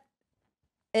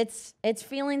 it's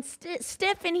feeling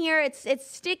stiff in here. It's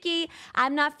sticky.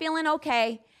 I'm not feeling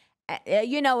okay.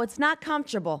 It's not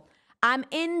comfortable. I'm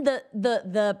in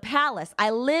the palace. I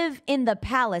live in the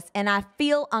palace and I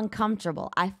feel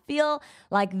uncomfortable. I feel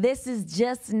like this is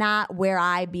just not where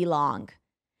I belong.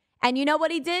 And you know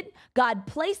what he did? God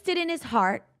placed it in his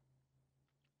heart,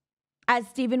 as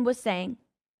Stephen was saying,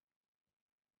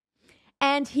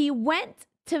 and he went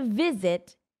to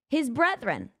visit his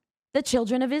brethren, the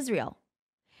children of Israel.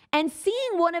 And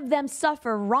seeing one of them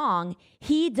suffer wrong,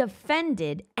 he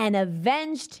defended and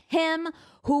avenged him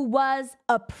who was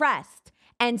oppressed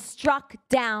and struck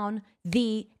down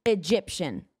the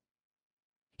Egyptian.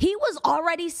 He was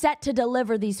already set to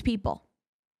deliver these people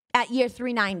at year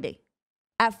 390,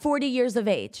 at 40 years of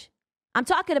age. I'm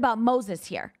talking about Moses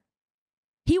here.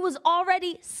 He was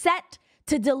already set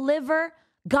to deliver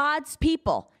God's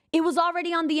people. It was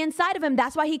already on the inside of him.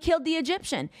 That's why he killed the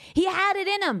Egyptian. He had it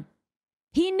in him.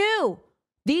 He knew,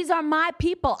 these are my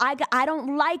people. I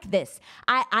don't like this.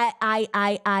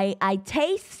 I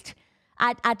taste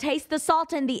the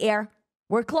salt in the air.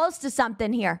 We're close to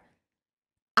something here.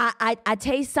 I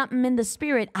taste something in the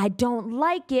spirit. I don't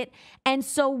like it. And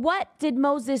so what did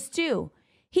Moses do?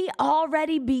 He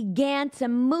already began to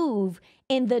move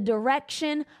in the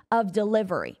direction of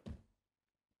delivery.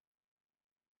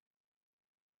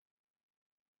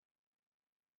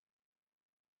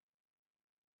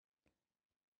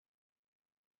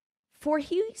 For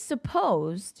he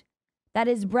supposed that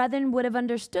his brethren would have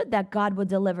understood that God would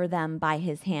deliver them by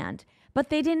his hand, but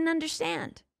they didn't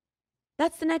understand.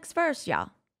 That's the next verse, y'all.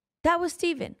 That was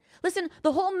Stephen. Listen,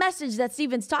 the whole message that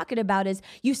Stephen's talking about is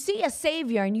you see a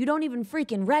savior and you don't even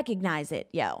freaking recognize it,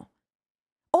 yo.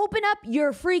 Open up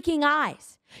your freaking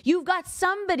eyes. You've got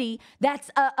somebody that's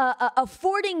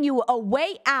affording you a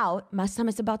way out. My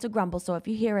stomach's about to grumble, so if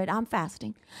you hear it, I'm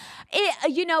fasting.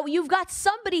 You've got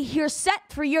somebody here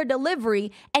set for your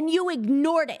delivery, and you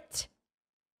ignored it.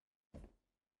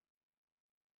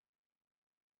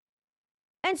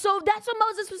 And so that's what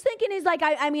Moses was thinking. He's like,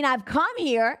 I've come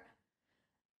here.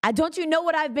 Don't you know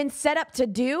what I've been set up to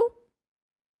do?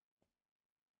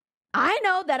 I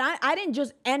know that I didn't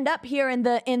just end up here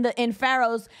in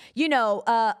Pharaoh's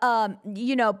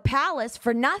palace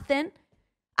for nothing.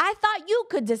 I thought you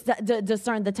could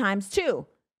discern the times too,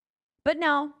 but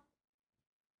no.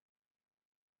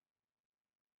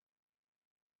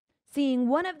 Seeing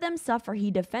one of them suffer, he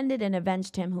defended and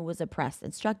avenged him who was oppressed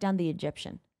and struck down the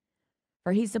Egyptian.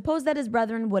 For he supposed that his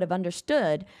brethren would have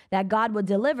understood that God would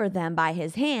deliver them by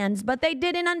his hands, but they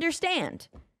didn't understand.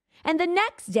 And the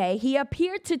next day he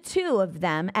appeared to 2 of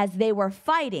them as they were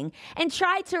fighting and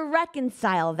tried to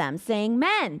reconcile them, saying,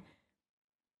 Men,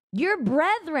 your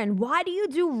brethren, why do you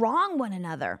do wrong one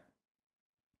another?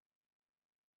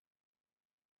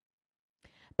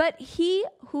 But he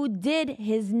who did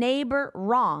his neighbor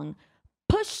wrong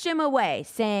pushed him away,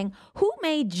 saying, Who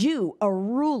made you a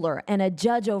ruler and a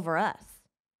judge over us?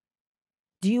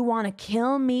 Do you want to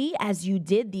kill me as you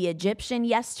did the Egyptian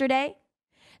yesterday?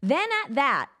 Then at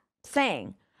that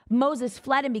saying, Moses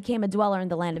fled and became a dweller in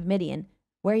the land of Midian,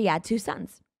 where he had 2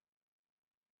 sons.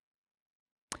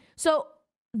 So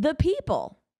the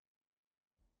people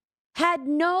had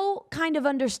no kind of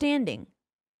understanding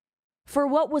for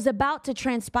what was about to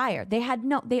transpire. They had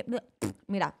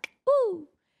mira,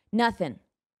 nothing.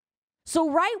 So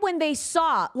right when they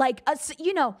saw, like,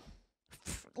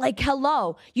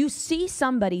 hello, you see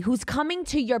somebody who's coming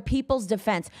to your people's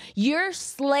defense. You're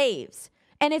slaves.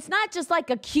 And it's not just like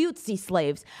a cutesy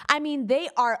slaves. I mean, they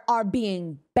are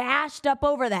being bashed up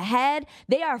over the head.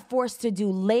 They are forced to do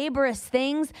laborious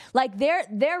things. Like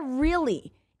they're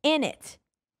really in it.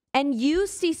 And you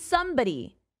see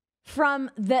somebody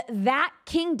from that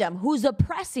kingdom who's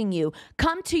oppressing you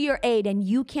come to your aid, and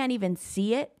you can't even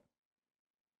see it.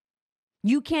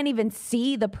 You can't even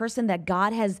see the person that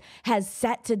God has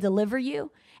set to deliver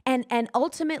you. And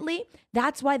ultimately,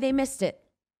 that's why they missed it.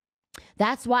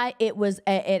 That's why it was,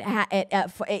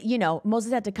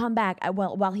 Moses had to come back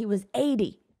while he was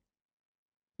 80.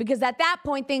 Because at that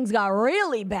point, things got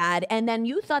really bad. And then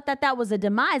you thought that was a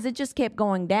demise. It just kept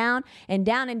going down and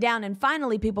down and down. And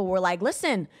finally, people were like,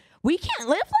 listen, we can't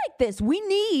live like this. We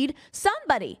need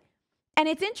somebody. And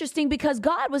it's interesting because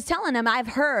God was telling them, I've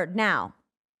heard now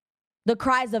the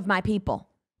cries of my people.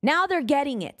 Now they're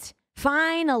getting it.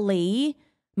 Finally,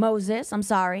 Moses, I'm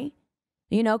sorry.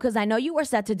 Because I know you were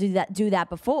set to do that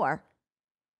before.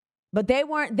 But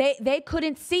they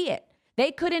couldn't see it.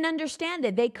 They couldn't understand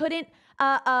it. They couldn't,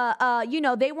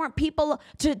 they weren't people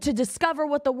to discover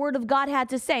what the word of God had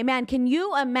to say. Man, can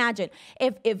you imagine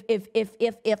if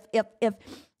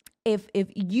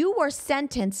you were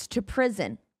sentenced to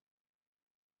prison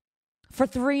for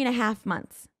 3.5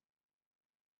 months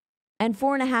and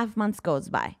 4.5 months goes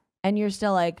by and you're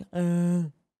still like,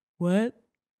 what?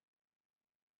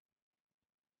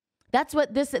 That's what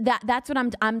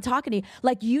I'm talking to you.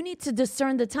 Like, you need to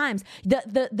discern the times.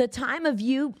 The time of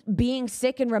you being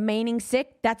sick and remaining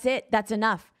sick, that's it. That's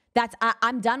enough.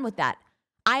 I'm done with that.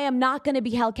 I am not going to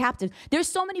be held captive. There's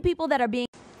so many people that are being.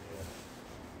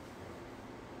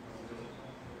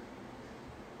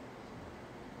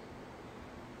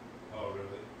 Oh,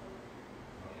 really?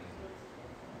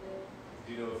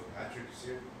 Do you know if Patrick is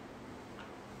here?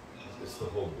 It's the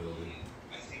whole building.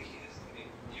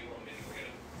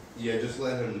 Yeah, just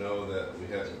let him know that we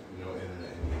have no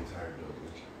internet in the entire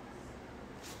building.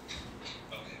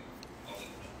 Okay.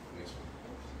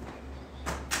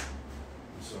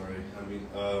 I'm sorry. I mean,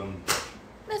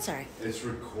 That's all right. it's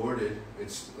recorded.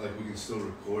 It's like we can still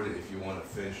record it if you want to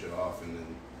finish it off and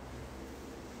then.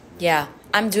 Yeah,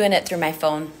 I'm doing it through my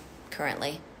phone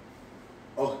currently.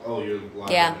 Oh, you're live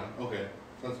Yeah. right now? Okay,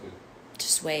 sounds good.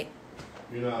 Just wait.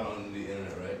 You're not on the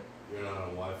internet, right? You're not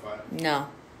on Wi-Fi? No.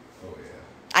 Oh, yeah.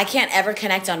 I can't ever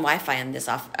connect on Wi-Fi in this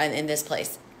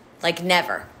place. Like,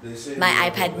 never.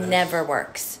 My iPad never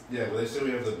works. Yeah, but they say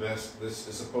we have the best. This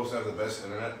is supposed to have the best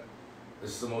internet.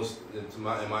 It's the most, in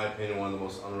my opinion, one of the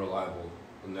most unreliable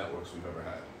networks we've ever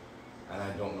had, and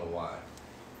I don't know why.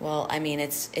 Well, I mean,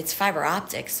 it's fiber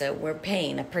optics, so we're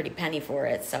paying a pretty penny for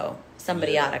it. So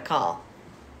somebody ought to call.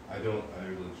 I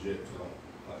legit don't.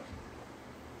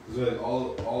 Because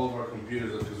all of our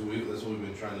computers, because that's what we've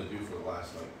been trying to do for the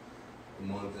last a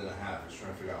month and a half, is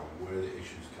trying to figure out where the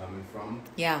issue's coming from.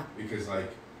 Yeah. Because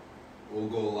we'll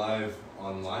go live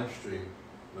on live stream,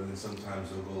 but then sometimes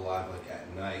they'll go live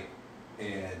at night,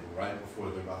 and right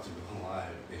before they're about to go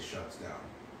live, it shuts down.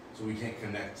 So we can't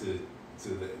connect to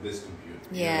this computer.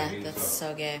 Yeah, you know what I mean? that's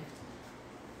so gay.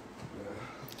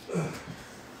 Yeah.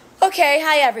 Okay,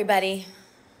 hi everybody.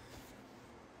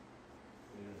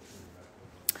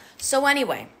 So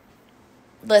anyway,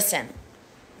 listen.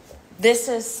 This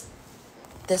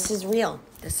is real.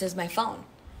 This is my phone.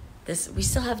 We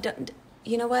still have,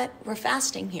 you know what? We're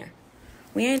fasting here.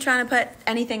 We ain't trying to put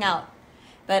anything out.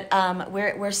 But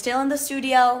we're still in the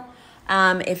studio.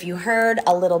 If you heard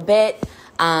a little bit,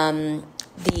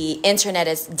 the internet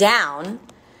is down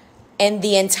in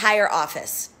the entire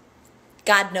office.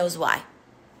 God knows why.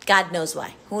 God knows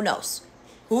why. Who knows?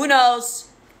 Who knows?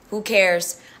 Who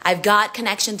cares? I've got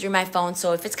connection through my phone,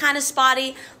 so if it's kind of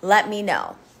spotty, let me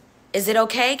know. Is it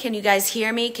okay? Can you guys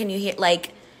hear me? Can you hear,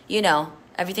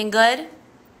 everything good?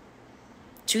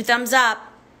 2 thumbs up,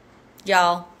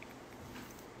 y'all.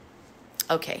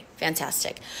 Okay,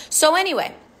 fantastic. So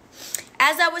anyway,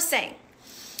 as I was saying,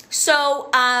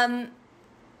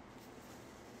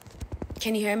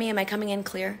 can you hear me? Am I coming in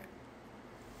clear?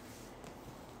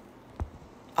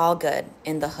 All good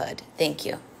in the hood. Thank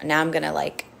you. Now I'm going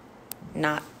to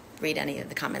not read any of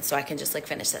the comments, so I can just like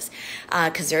finish this,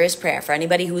 because there is prayer for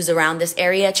anybody who's around this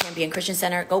area. Champion Christian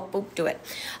Center, go do it.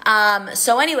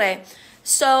 So anyway,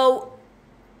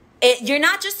 you're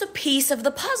not just a piece of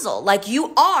the puzzle. Like you're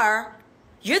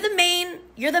the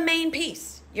main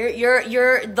piece.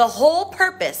 You're the whole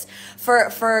purpose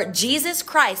for Jesus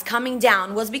Christ coming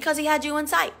down was because he had you in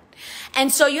sight.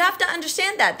 And so you have to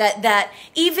understand that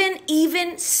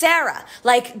even Sarah,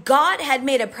 like God had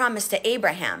made a promise to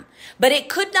Abraham, but it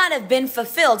could not have been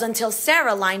fulfilled until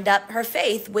Sarah lined up her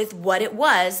faith with what it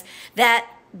was that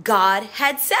God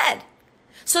had said.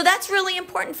 So that's really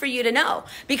important for you to know,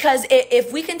 because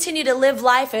if we continue to live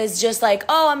life as just like,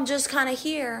 oh, I'm just kind of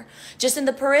here, just in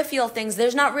the peripheral things,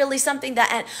 there's not really something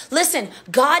that, and listen,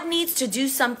 God needs to do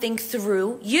something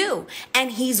through you,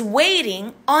 and he's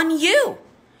waiting on you.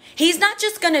 He's not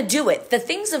just going to do it. The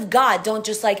things of God don't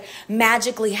just like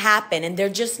magically happen, and they're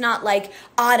just not like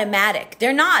automatic.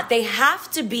 They're not. They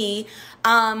have to be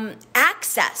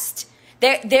accessed.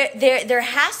 There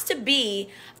has to be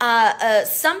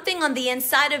something on the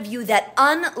inside of you that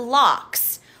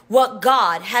unlocks what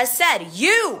God has said.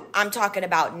 You, I'm talking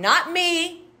about, not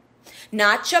me,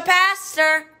 not your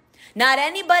pastor, not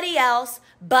anybody else,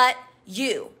 but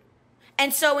you.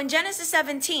 And so in Genesis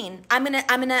 17, I'm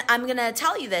gonna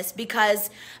tell you this because,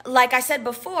 like I said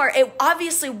before, it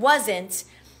obviously wasn't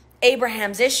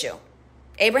Abraham's issue.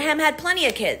 Abraham had plenty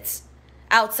of kids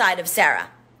outside of Sarah.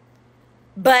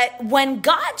 But when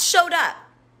God showed up,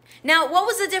 now what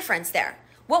was the difference there?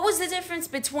 What was the difference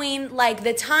between like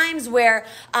the times where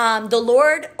the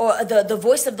Lord or the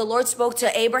voice of the Lord spoke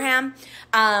to Abraham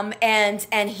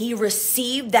and he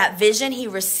received that vision, he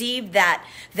received that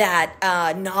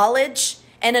knowledge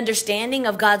and understanding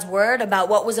of God's word about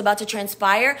what was about to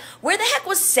transpire? Where the heck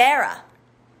was Sarah?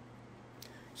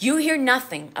 You hear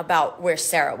nothing about where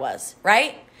Sarah was,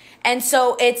 right? And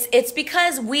so it's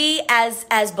because we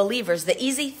as believers, the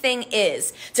easy thing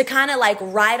is to kind of like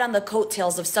ride on the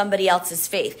coattails of somebody else's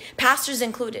faith. Pastors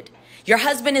included. Your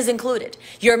husband is included.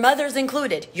 Your mother's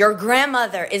included. Your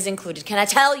grandmother is included. Can I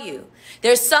tell you?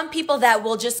 There's some people that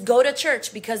will just go to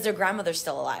church because their grandmother's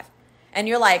still alive. And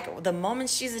you're like, the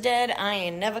moment she's dead, I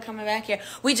ain't never coming back here.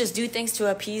 We just do things to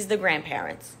appease the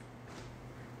grandparents.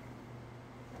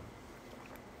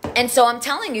 And so I'm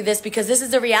telling you this because this is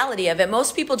the reality of it.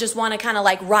 Most people just want to kind of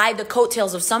like ride the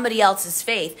coattails of somebody else's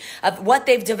faith, of what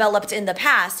they've developed in the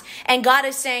past. And God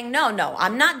is saying, no,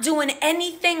 I'm not doing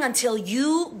anything until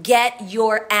you get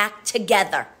your act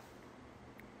together.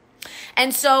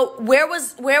 And so where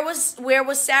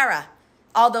was Sarah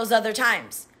all those other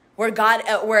times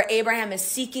where Abraham is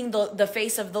seeking the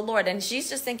face of the Lord? And she's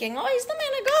just thinking, oh, he's the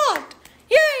man of God.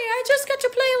 Yay, I just got to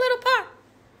play a little part.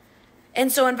 And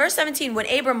so in verse 17, when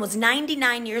Abram was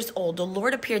 99 years old, the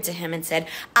Lord appeared to him and said,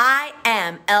 I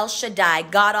am El Shaddai,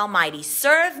 God Almighty.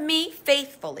 Serve me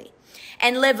faithfully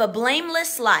and live a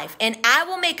blameless life, and I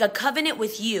will make a covenant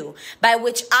with you by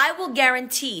which I will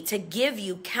guarantee to give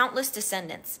you countless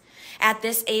descendants. At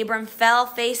this, Abram fell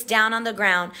face down on the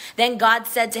ground. Then God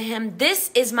said to him,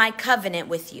 this is my covenant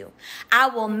with you. I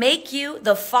will make you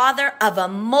the father of a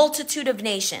multitude of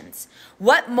nations.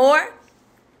 What more?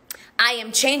 I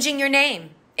am changing your name.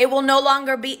 It will no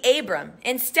longer be Abram.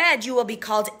 Instead, you will be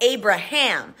called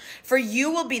Abraham, for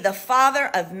you will be the father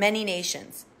of many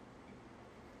nations.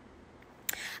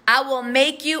 I will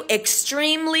make you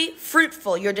extremely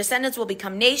fruitful. Your descendants will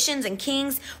become nations, and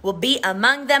kings will be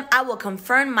among them. I will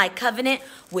confirm my covenant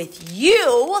with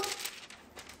you.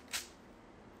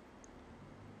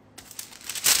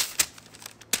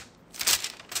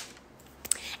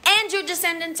 And your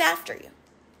descendants after you.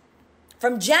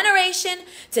 From generation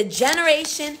to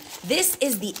generation, this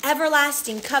is the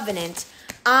everlasting covenant.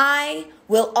 I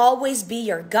will always be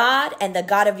your God and the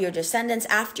God of your descendants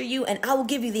after you, and I will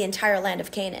give you the entire land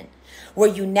of Canaan, where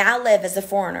you now live as a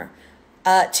foreigner.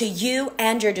 To you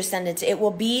and your descendants, it will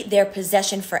be their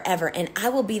possession forever, and I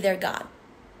will be their God.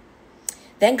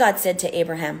 Then God said to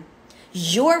Abraham,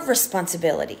 your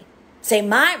responsibility, say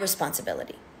my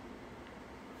responsibility,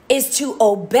 is to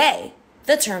obey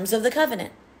the terms of the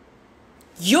covenant.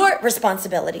 Your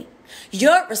responsibility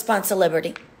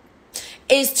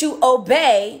is to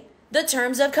obey the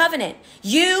terms of covenant.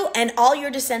 You and all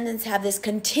your descendants have this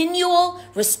continual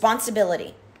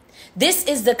responsibility. This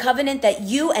is the covenant that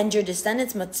you and your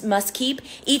descendants must keep.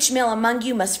 Each male among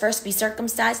you must first be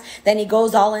circumcised. Then he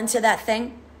goes all into that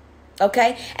thing.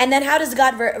 Okay? And then how does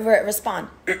God respond?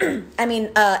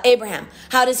 Abraham.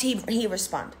 How does he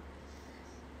respond?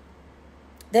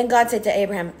 Then God said to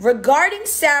Abraham, regarding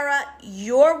Sarah,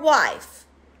 your wife.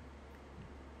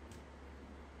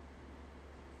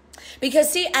 Because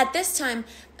see, at this time,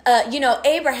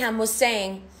 Abraham was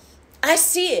saying, I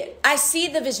see it. I see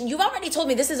the vision. You've already told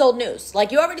me this is old news.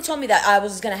 Like, you already told me that I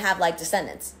was going to have like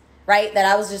descendants, right? That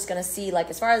I was just going to see, like,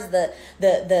 as far as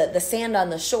the sand on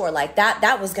the shore, like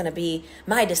that was going to be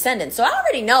my descendants. So I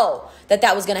already know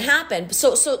that was going to happen.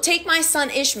 So take my son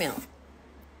Ishmael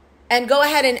and go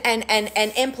ahead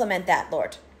and implement that,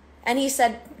 Lord. And he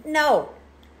said, no,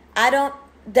 I don't.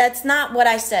 That's not what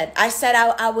I said. I said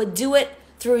I would do it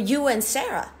through you and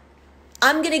Sarah.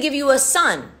 I'm going to give you a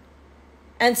son.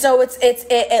 And so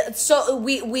so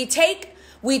we take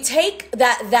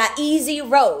that easy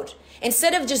road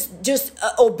instead of just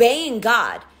obeying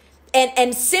God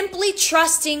and simply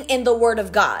trusting in the word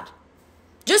of God.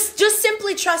 Just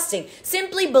simply trusting,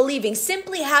 simply believing,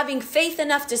 simply having faith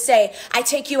enough to say, I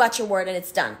take you at your word and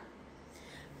it's done.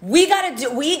 He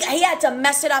had to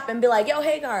mess it up and be like, yo,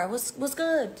 Hagar, what's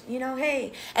good? You know,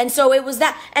 hey. And so it was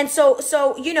that. And so,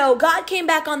 God came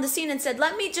back on the scene and said,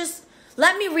 let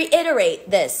me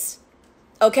reiterate this,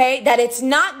 okay? That it's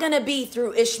not going to be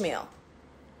through Ishmael.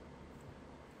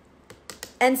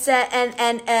 And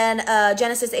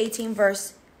Genesis 18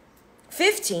 verse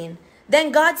 15,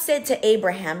 then God said to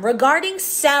Abraham, regarding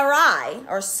Sarai,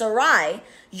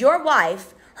 your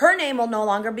wife, her name will no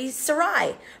longer be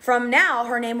Sarai. From now,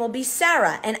 her name will be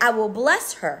Sarah, and I will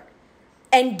bless her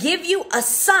and give you a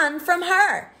son from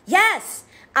her. Yes,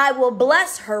 I will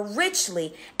bless her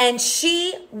richly, and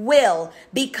she will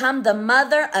become the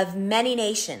mother of many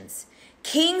nations.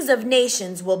 Kings of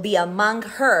nations will be among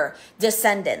her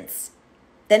descendants.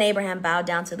 Then Abraham bowed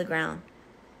down to the ground,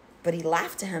 but he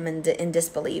laughed to him in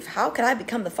disbelief. How could I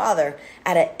become the father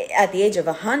at the age of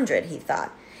 100, he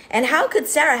thought. And how could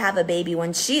Sarah have a baby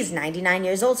when she's 99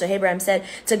 years old? So Abraham said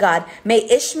to God, may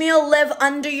Ishmael live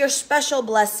under your special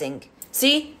blessing.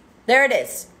 See, there it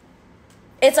is.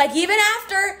 It's like even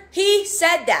after he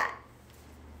said that,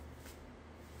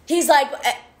 he's like,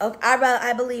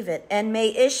 I believe it. And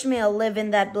may Ishmael live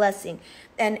in that blessing.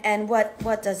 And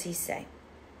what does he say?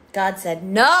 God said,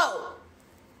 no.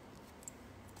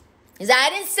 He said, I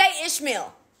didn't say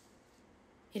Ishmael.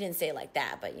 He didn't say it like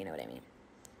that, but you know what I mean.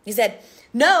 He said,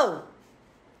 no,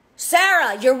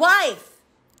 Sarah, your wife,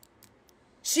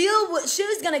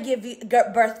 she's going to give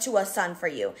birth to a son for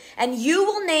you. And you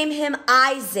will name him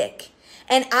Isaac.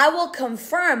 And I will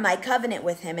confirm my covenant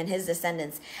with him and his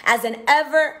descendants as an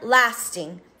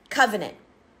everlasting covenant.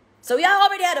 So he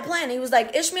already had a plan. He was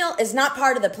like, Ishmael is not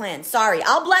part of the plan. Sorry,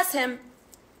 I'll bless him.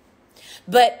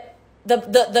 But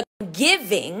the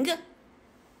giving,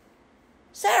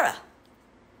 Sarah.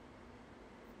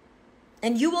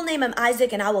 And you will name him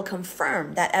Isaac, and I will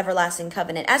confirm that everlasting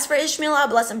covenant. As for Ishmael, I'll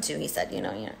bless him too. He said,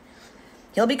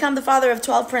 he'll become the father of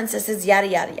 12 princesses, yada,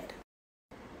 yada, yada.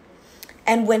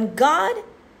 And when God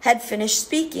had finished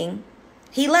speaking,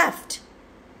 he left.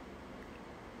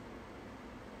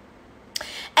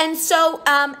 And so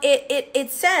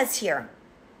it says here,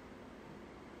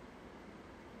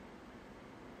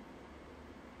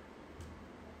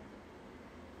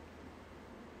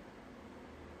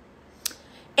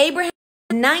 Abraham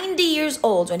was 90 years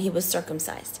old when he was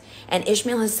circumcised, and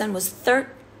Ishmael, his son, was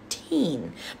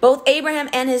 13. Both Abraham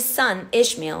and his son,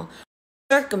 Ishmael,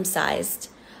 were circumcised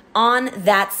on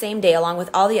that same day, along with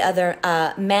all the other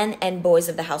men and boys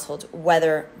of the household,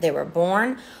 whether they were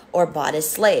born or bought as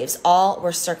slaves. All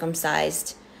were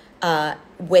circumcised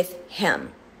with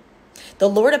him. The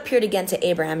Lord appeared again to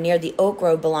Abraham near the oak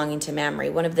grove belonging to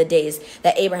Mamre, one of the days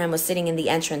that Abraham was sitting in the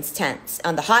entrance tents.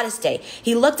 On the hottest day,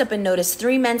 he looked up and noticed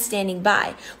 3 men standing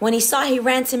by. When he saw, he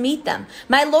ran to meet them.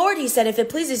 My Lord, he said, if it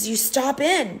pleases you, stop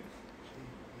in.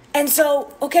 And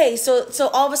so, okay, so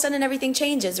all of a sudden everything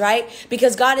changes, right?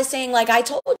 Because God is saying, like, I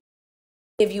told you to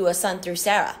give you a son through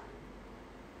Sarah.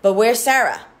 But where's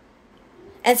Sarah?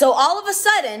 And so all of a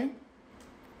sudden,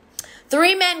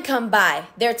 3 men come by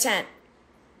their tent.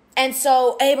 And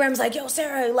so Abraham's like, yo,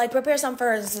 Sarah, like, prepare something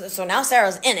for her. So now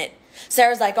Sarah's in it.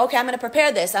 Sarah's like, okay, I'm going to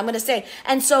prepare this. I'm going to say.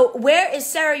 And so where is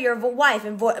Sarah, your wife?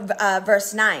 In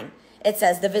verse 9, it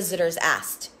says, the visitors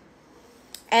asked.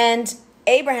 And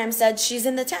Abraham said, she's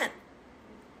in the tent.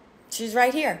 She's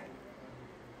right here.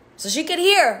 So she could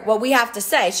hear what we have to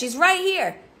say. She's right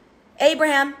here.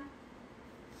 Abraham.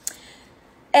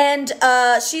 And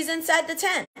she's inside the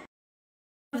tent.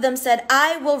 One of them said,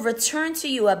 I will return to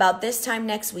you about this time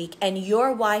next week, and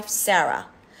your wife, Sarah,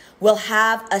 will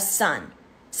have a son.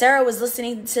 Sarah was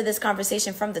listening to this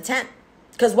conversation from the tent.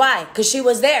 Because why? Because she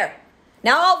was there.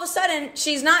 Now, all of a sudden,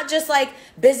 she's not just like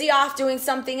busy off doing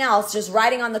something else, just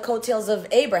riding on the coattails of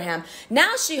Abraham.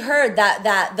 Now she heard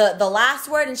the last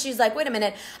word, and she's like, wait a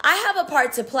minute, I have a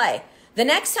part to play. The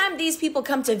next time these people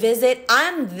come to visit,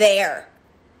 I'm there.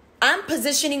 I'm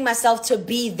positioning myself to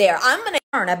be there. I'm going to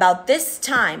about this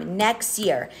time next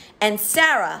year, and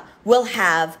Sarah will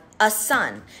have a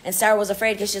son. And Sarah was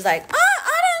afraid because she's like, I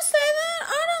didn't say that.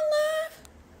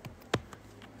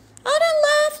 I didn't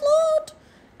laugh, Lord.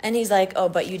 And he's like, oh,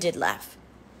 but you did laugh.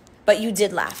 But you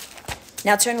did laugh.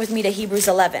 Now turn with me to Hebrews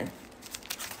 11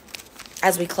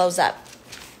 as we close up.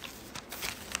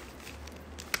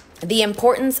 The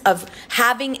importance of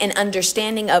having an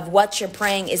understanding of what you're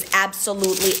praying is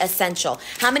absolutely essential.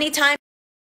 How many times?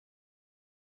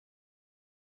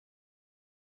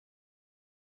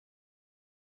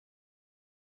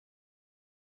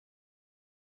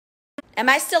 Am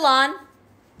I still on?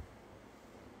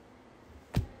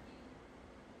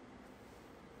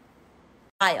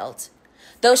 Child.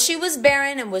 Though she was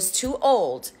barren and was too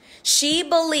old, she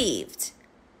believed.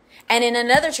 And in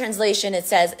another translation, it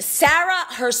says, Sarah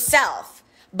herself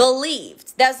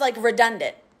believed. That's like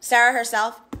redundant. Sarah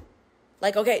herself?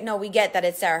 Like, okay, no, we get that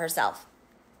it's Sarah herself.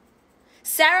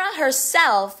 Sarah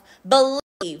herself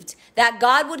believed that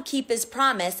God would keep his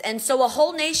promise. And so a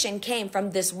whole nation came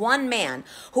from this one man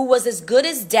who was as good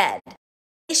as dead. A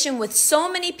nation with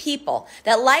so many people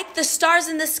that, like the stars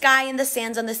in the sky and the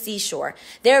sands on the seashore,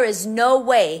 there is no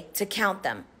way to count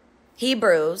them.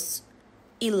 Hebrews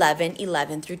 11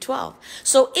 through 12.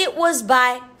 So it was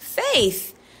by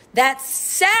faith that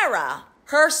Sarah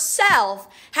herself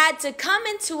had to come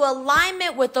into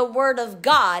alignment with the word of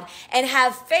God and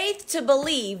have faith to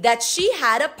believe that she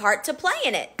had a part to play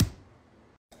in it.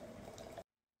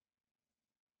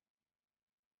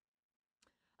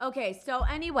 Okay, so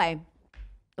anyway,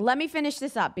 let me finish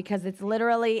this up because it's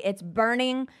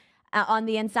burning on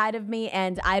the inside of me,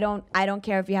 and I don't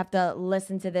care if you have to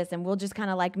listen to this, and we'll just kind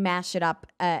of like mash it up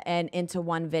and into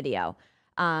one video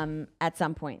at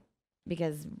some point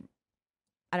because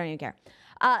I don't even care.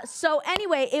 So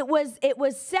anyway, it was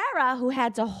Sarah who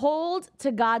had to hold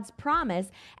to God's promise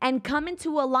and come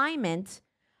into alignment,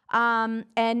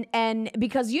 and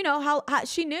because you know how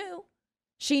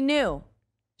she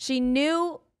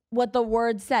knew what the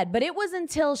word said, but it was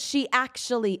until she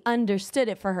actually understood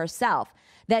it for herself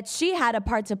that she had a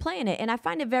part to play in it. And I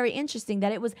find it very interesting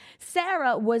that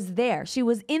Sarah was there. She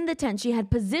was in the tent. She had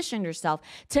positioned herself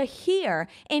to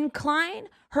incline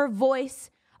her voice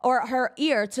or her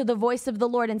ear to the voice of the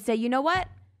Lord and say, you know what?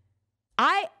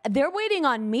 They're waiting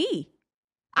on me.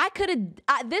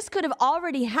 This could have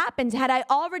already happened had I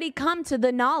already come to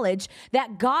the knowledge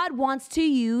that God wants to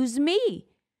use me.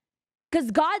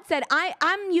 Because God said,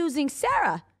 I'm using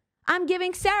Sarah. I'm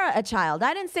giving Sarah a child.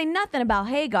 I didn't say nothing about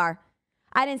Hagar.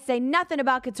 I didn't say nothing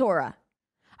about Keturah.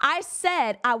 I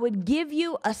said I would give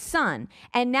you a son,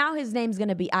 and now his name's going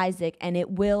to be Isaac, and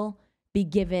it will be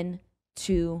given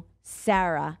to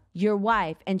Sarah, your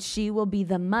wife, and she will be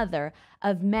the mother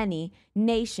of many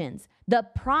nations. The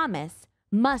promise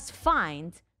must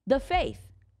find the faith.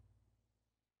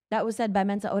 That was said by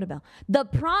Mensa Odebel. The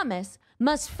promise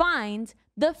must find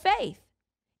the faith.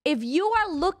 If you are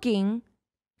looking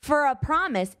for a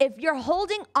promise, if you're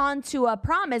holding on to a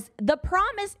promise, the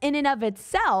promise in and of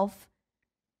itself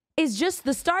is just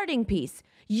the starting piece.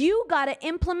 You got to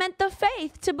implement the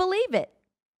faith to believe it.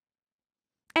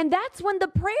 And that's when the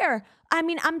prayer,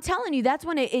 I'm telling you, that's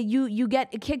when you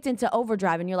get kicked into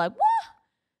overdrive and you're like, what?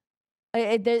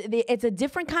 It's a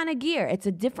different kind of gear. It's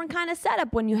a different kind of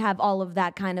setup when you have all of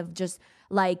that kind of just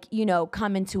like,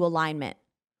 come into alignment.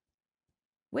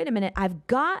 Wait a minute. I've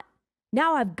got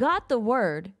the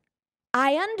word.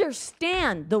 I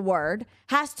understand the word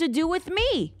has to do with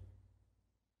me.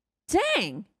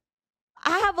 Dang.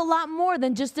 I have a lot more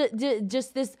than just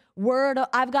this word.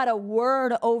 I've got a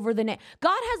word over the nation.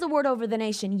 God has a word over the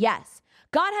nation. Yes.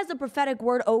 God has a prophetic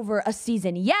word over a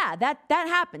season. Yeah, that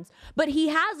happens. But he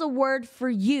has a word for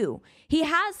you. He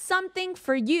has something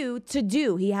for you to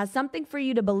do. He has something for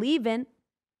you to believe in.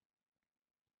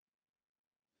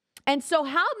 And so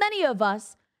how many of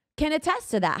us can attest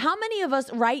to that? How many of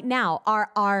us right now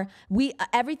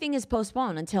everything is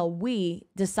postponed until we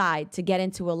decide to get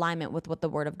into alignment with what the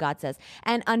word of God says?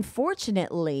 And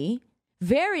unfortunately,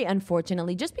 very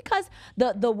unfortunately, just because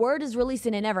the word is released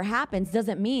and it never happens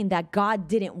doesn't mean that God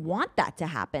didn't want that to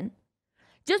happen.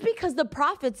 Just because the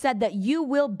prophet said that you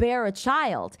will bear a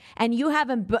child and you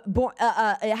haven't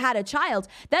had a child,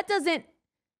 that doesn't,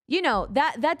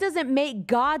 that doesn't make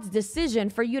God's decision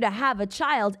for you to have a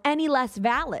child any less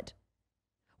valid.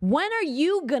 When are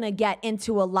you going to get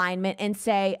into alignment and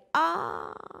say,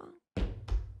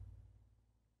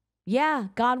 yeah,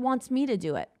 God wants me to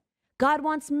do it. God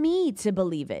wants me to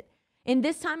believe it. In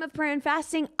this time of prayer and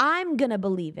fasting, I'm going to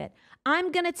believe it.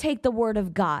 I'm going to take the word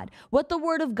of God, what the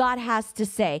word of God has to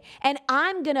say, and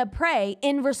I'm going to pray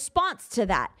in response to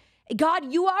that.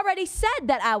 God, you already said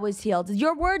that I was healed.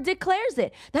 Your word declares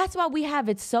it. That's why we have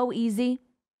it so easy.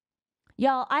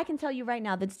 Y'all, I can tell you right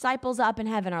now, the disciples up in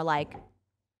heaven are like,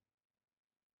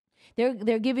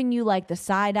 they're giving you like the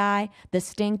side eye, the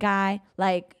stink eye,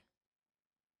 like,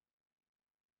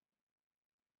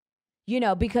 you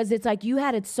know, because it's like you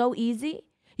had it so easy.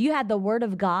 You had the word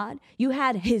of God. You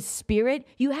had his spirit.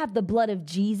 You have the blood of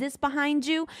Jesus behind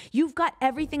you. You've got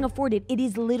everything afforded. It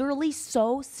is literally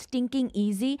so stinking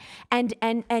easy. And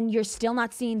you're still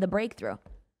not seeing the breakthrough.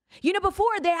 You know,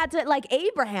 before they had to, like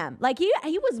Abraham, like he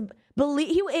was,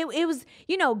 it was,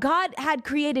 you know, God had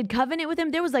created covenant with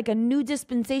him. There was like a new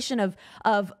dispensation there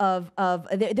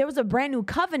was a brand new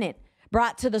covenant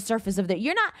brought to the surface of that.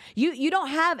 You don't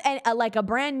have like a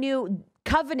brand new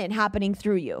covenant happening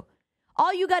through you.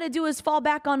 All you got to do is fall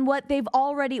back on what's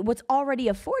already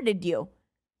afforded you.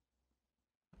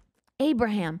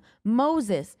 Abraham,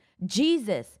 Moses,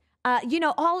 Jesus, you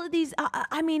know, all of these,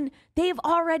 I mean, they've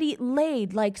already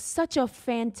laid like such a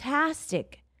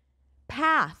fantastic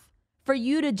path for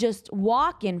you to just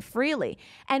walk in freely.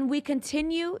 And we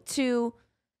continue to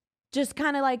just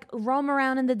kind of like roam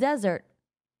around in the desert,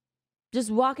 just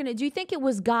walking it. Do you think it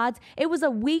was God's? It was a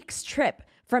week's trip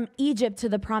from Egypt to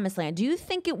the promised land. Do you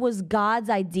think it was God's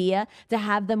idea to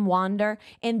have them wander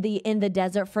in the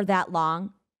desert for that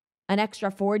long? An extra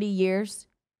 40 years?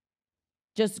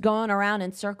 Just going around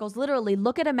in circles? Literally,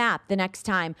 look at a map the next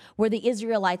time where the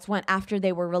Israelites went after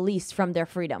they were released from their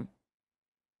freedom,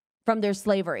 from their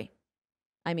slavery.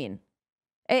 I mean,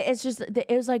 it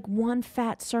was like one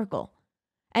fat circle.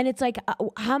 And it's like,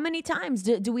 how many times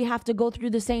do we have to go through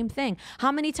the same thing?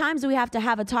 How many times do we have to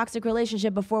have a toxic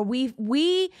relationship before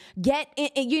we get,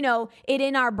 you know, it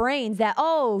in our brains that,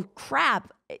 oh,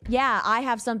 crap, yeah, I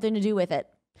have something to do with it.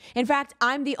 In fact,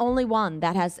 I'm the only one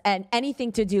that has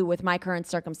anything to do with my current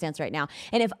circumstance right now.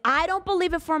 And if I don't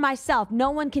believe it for myself,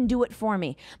 no one can do it for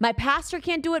me. My pastor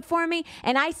can't do it for me,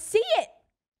 and I see it.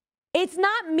 It's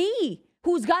not me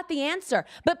who's got the answer.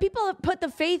 But people have put the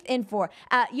faith in for,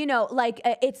 you know, like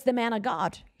it's the man of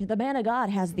God. The man of God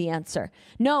has the answer.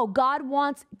 No, God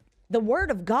wants, the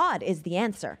word of God is the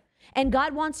answer. And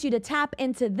God wants you to tap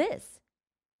into this.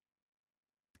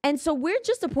 And so we're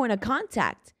just a point of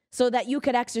contact so that you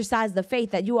could exercise the faith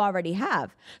that you already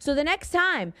have. So the next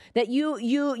time that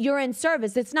you're in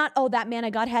service, it's not, oh, that man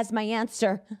of God has my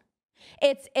answer.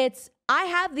 It's I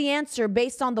have the answer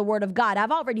based on the word of God.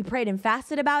 I've already prayed and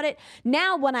fasted about it.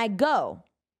 Now when I go,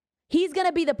 he's going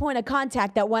to be the point of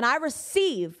contact that when I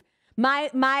receive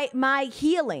my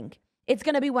healing, it's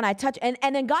going to be when I touch. And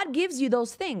then God gives you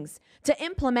those things to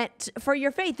implement for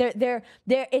your faith.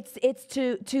 It's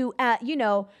to you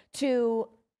know, to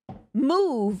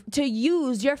move, to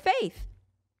use your faith.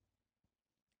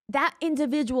 That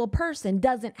individual person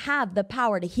doesn't have the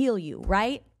power to heal you,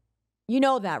 right? You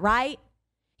know that, right?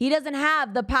 He doesn't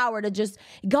have the power to just,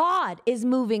 God is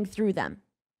moving through them,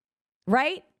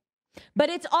 right? But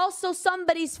it's also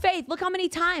somebody's faith. Look how many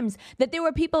times that there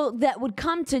were people that would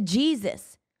come to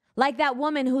Jesus, like that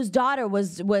woman whose daughter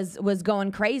was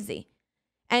going crazy.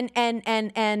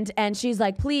 And she's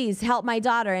like, please help my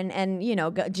daughter. And you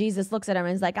know, Jesus looks at her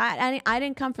and is like, I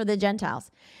didn't come for the Gentiles.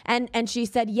 And she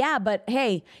said, yeah, but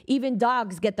hey, even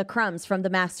dogs get the crumbs from the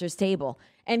master's table.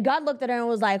 And God looked at her and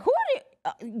was like, who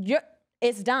are you?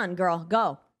 It's done, girl.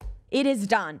 Go. It is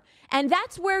done. And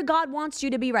that's where God wants you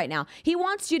to be right now. He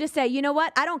wants you to say, you know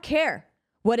what? I don't care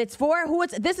what it's for,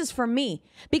 this is for me.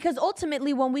 Because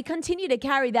ultimately, when we continue to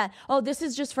carry that, oh, this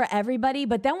is just for everybody.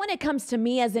 But then when it comes to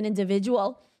me as an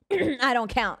individual, I don't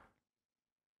count.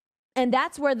 And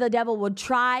that's where the devil would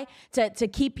try to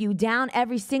keep you down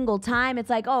every single time. It's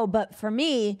like, oh, but for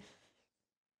me,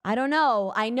 I don't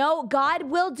know. I know God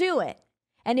will do it.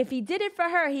 And if he did it for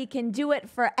her, he can do it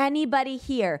for anybody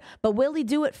here. But will he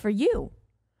do it for you?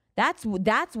 That's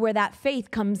where that faith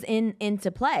comes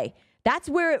into play. That's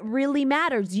where it really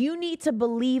matters. You need to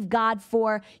believe God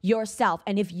for yourself.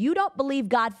 And if you don't believe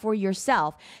God for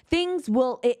yourself, things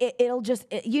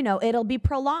it'll be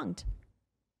prolonged.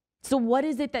 So what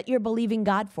is it that you're believing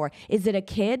God for? Is it a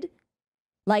kid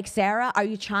like Sarah? Are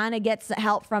you trying to get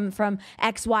help from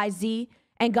XYZ?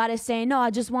 And God is saying, no,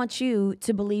 I just want you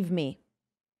to believe me,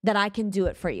 that I can do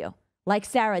it for you, like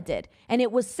Sarah did. And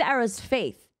it was Sarah's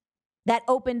faith that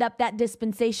opened up that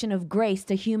dispensation of grace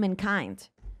to humankind.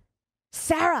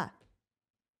 Sarah.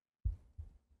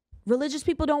 Religious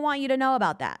people don't want you to know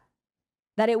about that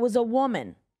it was a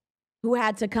woman who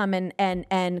had to come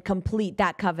and complete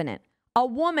that covenant. A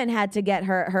woman had to get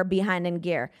her behind in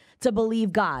gear to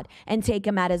believe God and take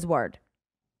him at his word.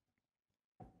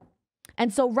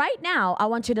 And so right now, I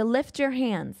want you to lift your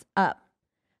hands up.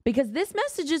 Because this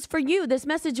message is for you. This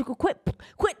message, quit,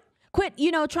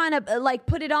 trying to like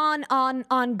put it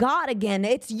on God again.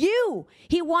 It's you.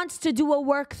 He wants to do a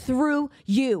work through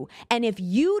you. And if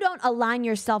you don't align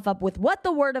yourself up with what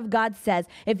the word of God says,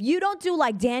 if you don't do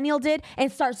like Daniel did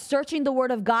and start searching the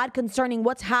word of God concerning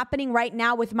what's happening right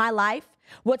now with my life,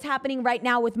 what's happening right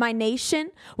now with my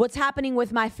nation, what's happening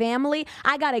with my family,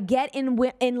 I got to get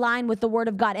in line with the word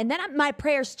of God. And then my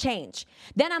prayers change.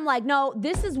 Then I'm like, no,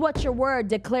 this is what your word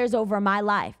declares over my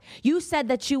life. You said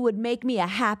that you would make me a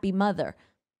happy mother.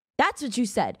 That's what you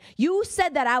said. You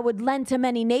said that I would lend to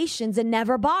many nations and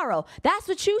never borrow. That's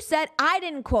what you said. I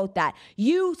didn't quote that.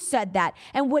 You said that.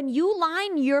 And when you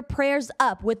line your prayers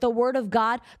up with the word of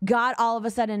God, God all of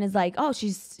a sudden is like, oh,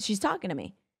 she's talking to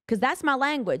me. Because that's my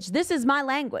language. This is my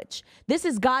language. This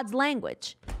is God's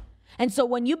language. And so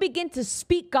when you begin to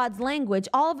speak God's language,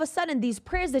 all of a sudden these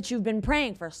prayers that you've been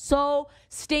praying for so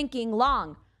stinking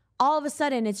long, all of a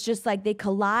sudden it's just like they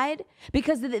collide.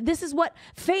 Because this is what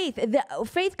faith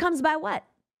comes by what?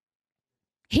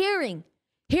 Hearing.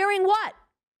 Hearing what?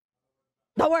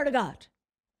 The word of God.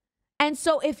 And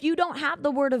so if you don't have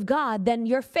the word of God, then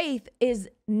your faith is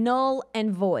null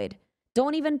and void.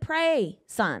 Don't even pray,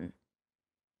 son.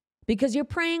 Because you're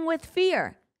praying with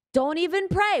fear. Don't even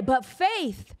pray, but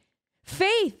faith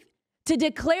to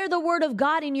declare the word of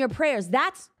God in your prayers.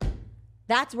 That's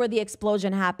where the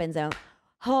explosion happens.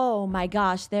 Oh my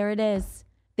gosh, there it is.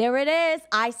 There it is.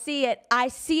 I see it. I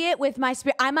see it with my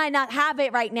spirit. I might not have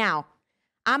it right now.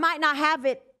 I might not have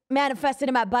it manifested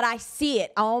in my, but I see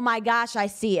it. Oh my gosh, I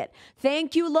see it.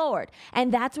 Thank you, Lord.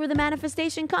 And that's where the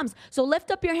manifestation comes. So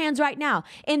lift up your hands right now.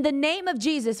 In the name of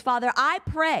Jesus, Father, I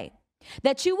pray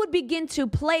that you would begin to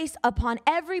place upon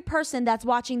every person that's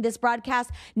watching this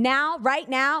broadcast now, right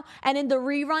now, and in the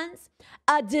reruns,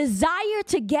 a desire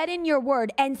to get in your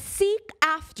word and seek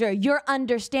after your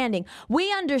understanding.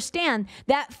 We understand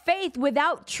that faith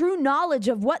without true knowledge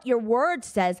of what your word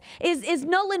says is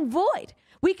null and void.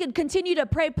 We could continue to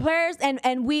pray prayers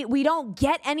and we don't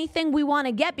get anything we want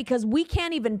to get because we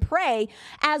can't even pray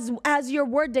as your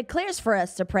word declares for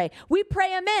us to pray. We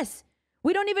pray amiss.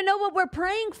 We don't even know what we're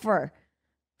praying for.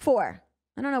 I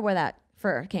don't know where that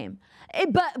for came.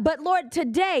 But Lord,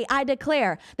 today I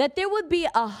declare that there would be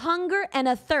a hunger and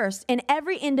a thirst in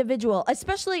every individual,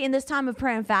 especially in this time of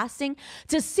prayer and fasting,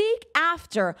 to seek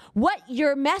after what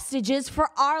your message is for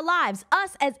our lives,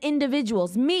 us as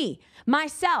individuals, me,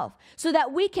 myself, so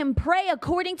that we can pray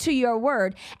according to your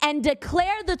word and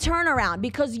declare the turnaround,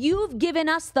 because you've given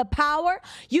us the power,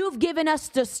 you've given us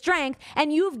the strength,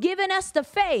 and you've given us the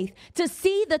faith to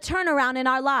see the turnaround in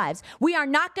our lives. We are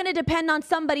not going to depend on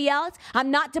somebody else. I'm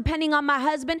not depending on my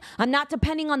husband. I'm not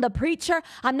depending on the preacher.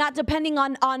 I'm not depending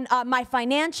on my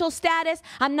financial status.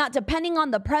 I'm not depending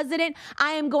on the president.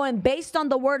 I am going based on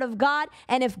the word of God.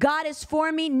 And if God is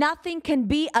for me, nothing can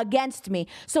be against me.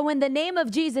 So in the name of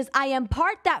Jesus, I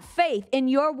impart that faith in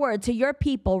your word to your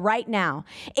people right now,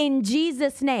 in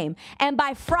Jesus' name. And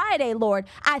by Friday, Lord,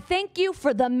 I thank you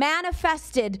for the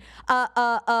manifested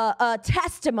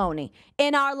testimony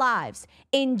in our lives,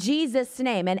 in Jesus'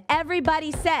 name. And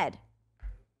everybody said,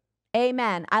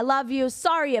 amen. I love you.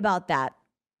 Sorry about that.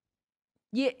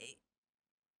 The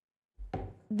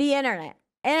internet.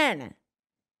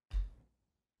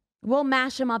 We'll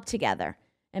mash them up together.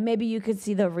 And maybe you could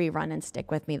see the rerun and stick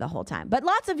with me the whole time. But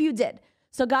lots of you did.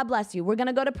 So God bless you. We're going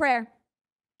to go to prayer.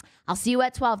 I'll see you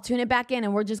at 12. Tune it back in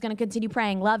and we're just going to continue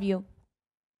praying. Love you.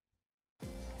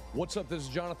 What's up? This is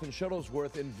Jonathan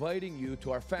Shuttlesworth inviting you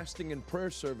to our fasting and prayer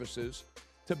services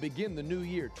to begin the new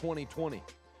year 2020.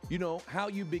 You know, how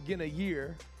you begin a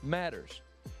year matters.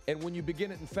 And when you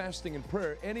begin it in fasting and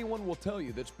prayer, anyone will tell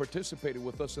you that's participated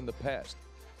with us in the past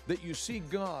that you see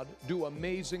God do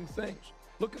amazing things.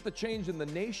 Look at the change in the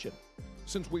nation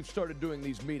since we've started doing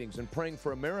these meetings and praying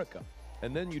for America.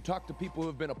 And then you talk to people who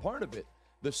have been a part of it.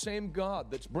 The same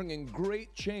God that's bringing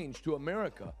great change to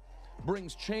America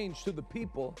brings change to the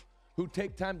people who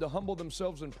take time to humble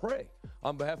themselves and pray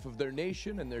on behalf of their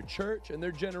nation and their church and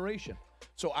their generation.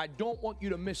 So I don't want you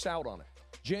to miss out on it.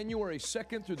 January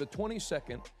 2nd through the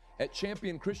 22nd at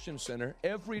Champion Christian Center,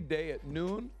 every day at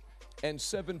noon and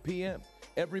 7 p.m.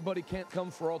 Everybody can't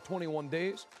come for all 21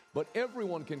 days, but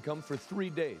everyone can come for 3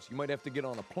 days. You might have to get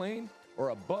on a plane or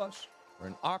a bus or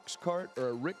an ox cart or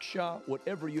a rickshaw,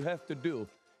 whatever you have to do.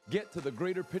 Get to the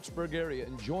greater Pittsburgh area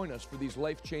and join us for these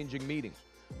life-changing meetings.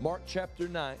 Mark chapter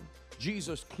 9,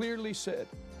 Jesus clearly said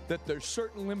that there's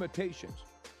certain limitations,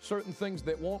 certain things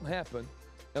that won't happen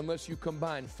unless you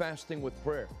combine fasting with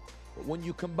prayer. But when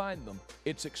you combine them,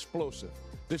 it's explosive.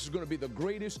 This is going to be the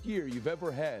greatest year you've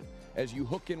ever had as you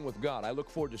hook in with God. I look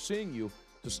forward to seeing you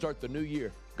to start the new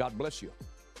year. God bless you.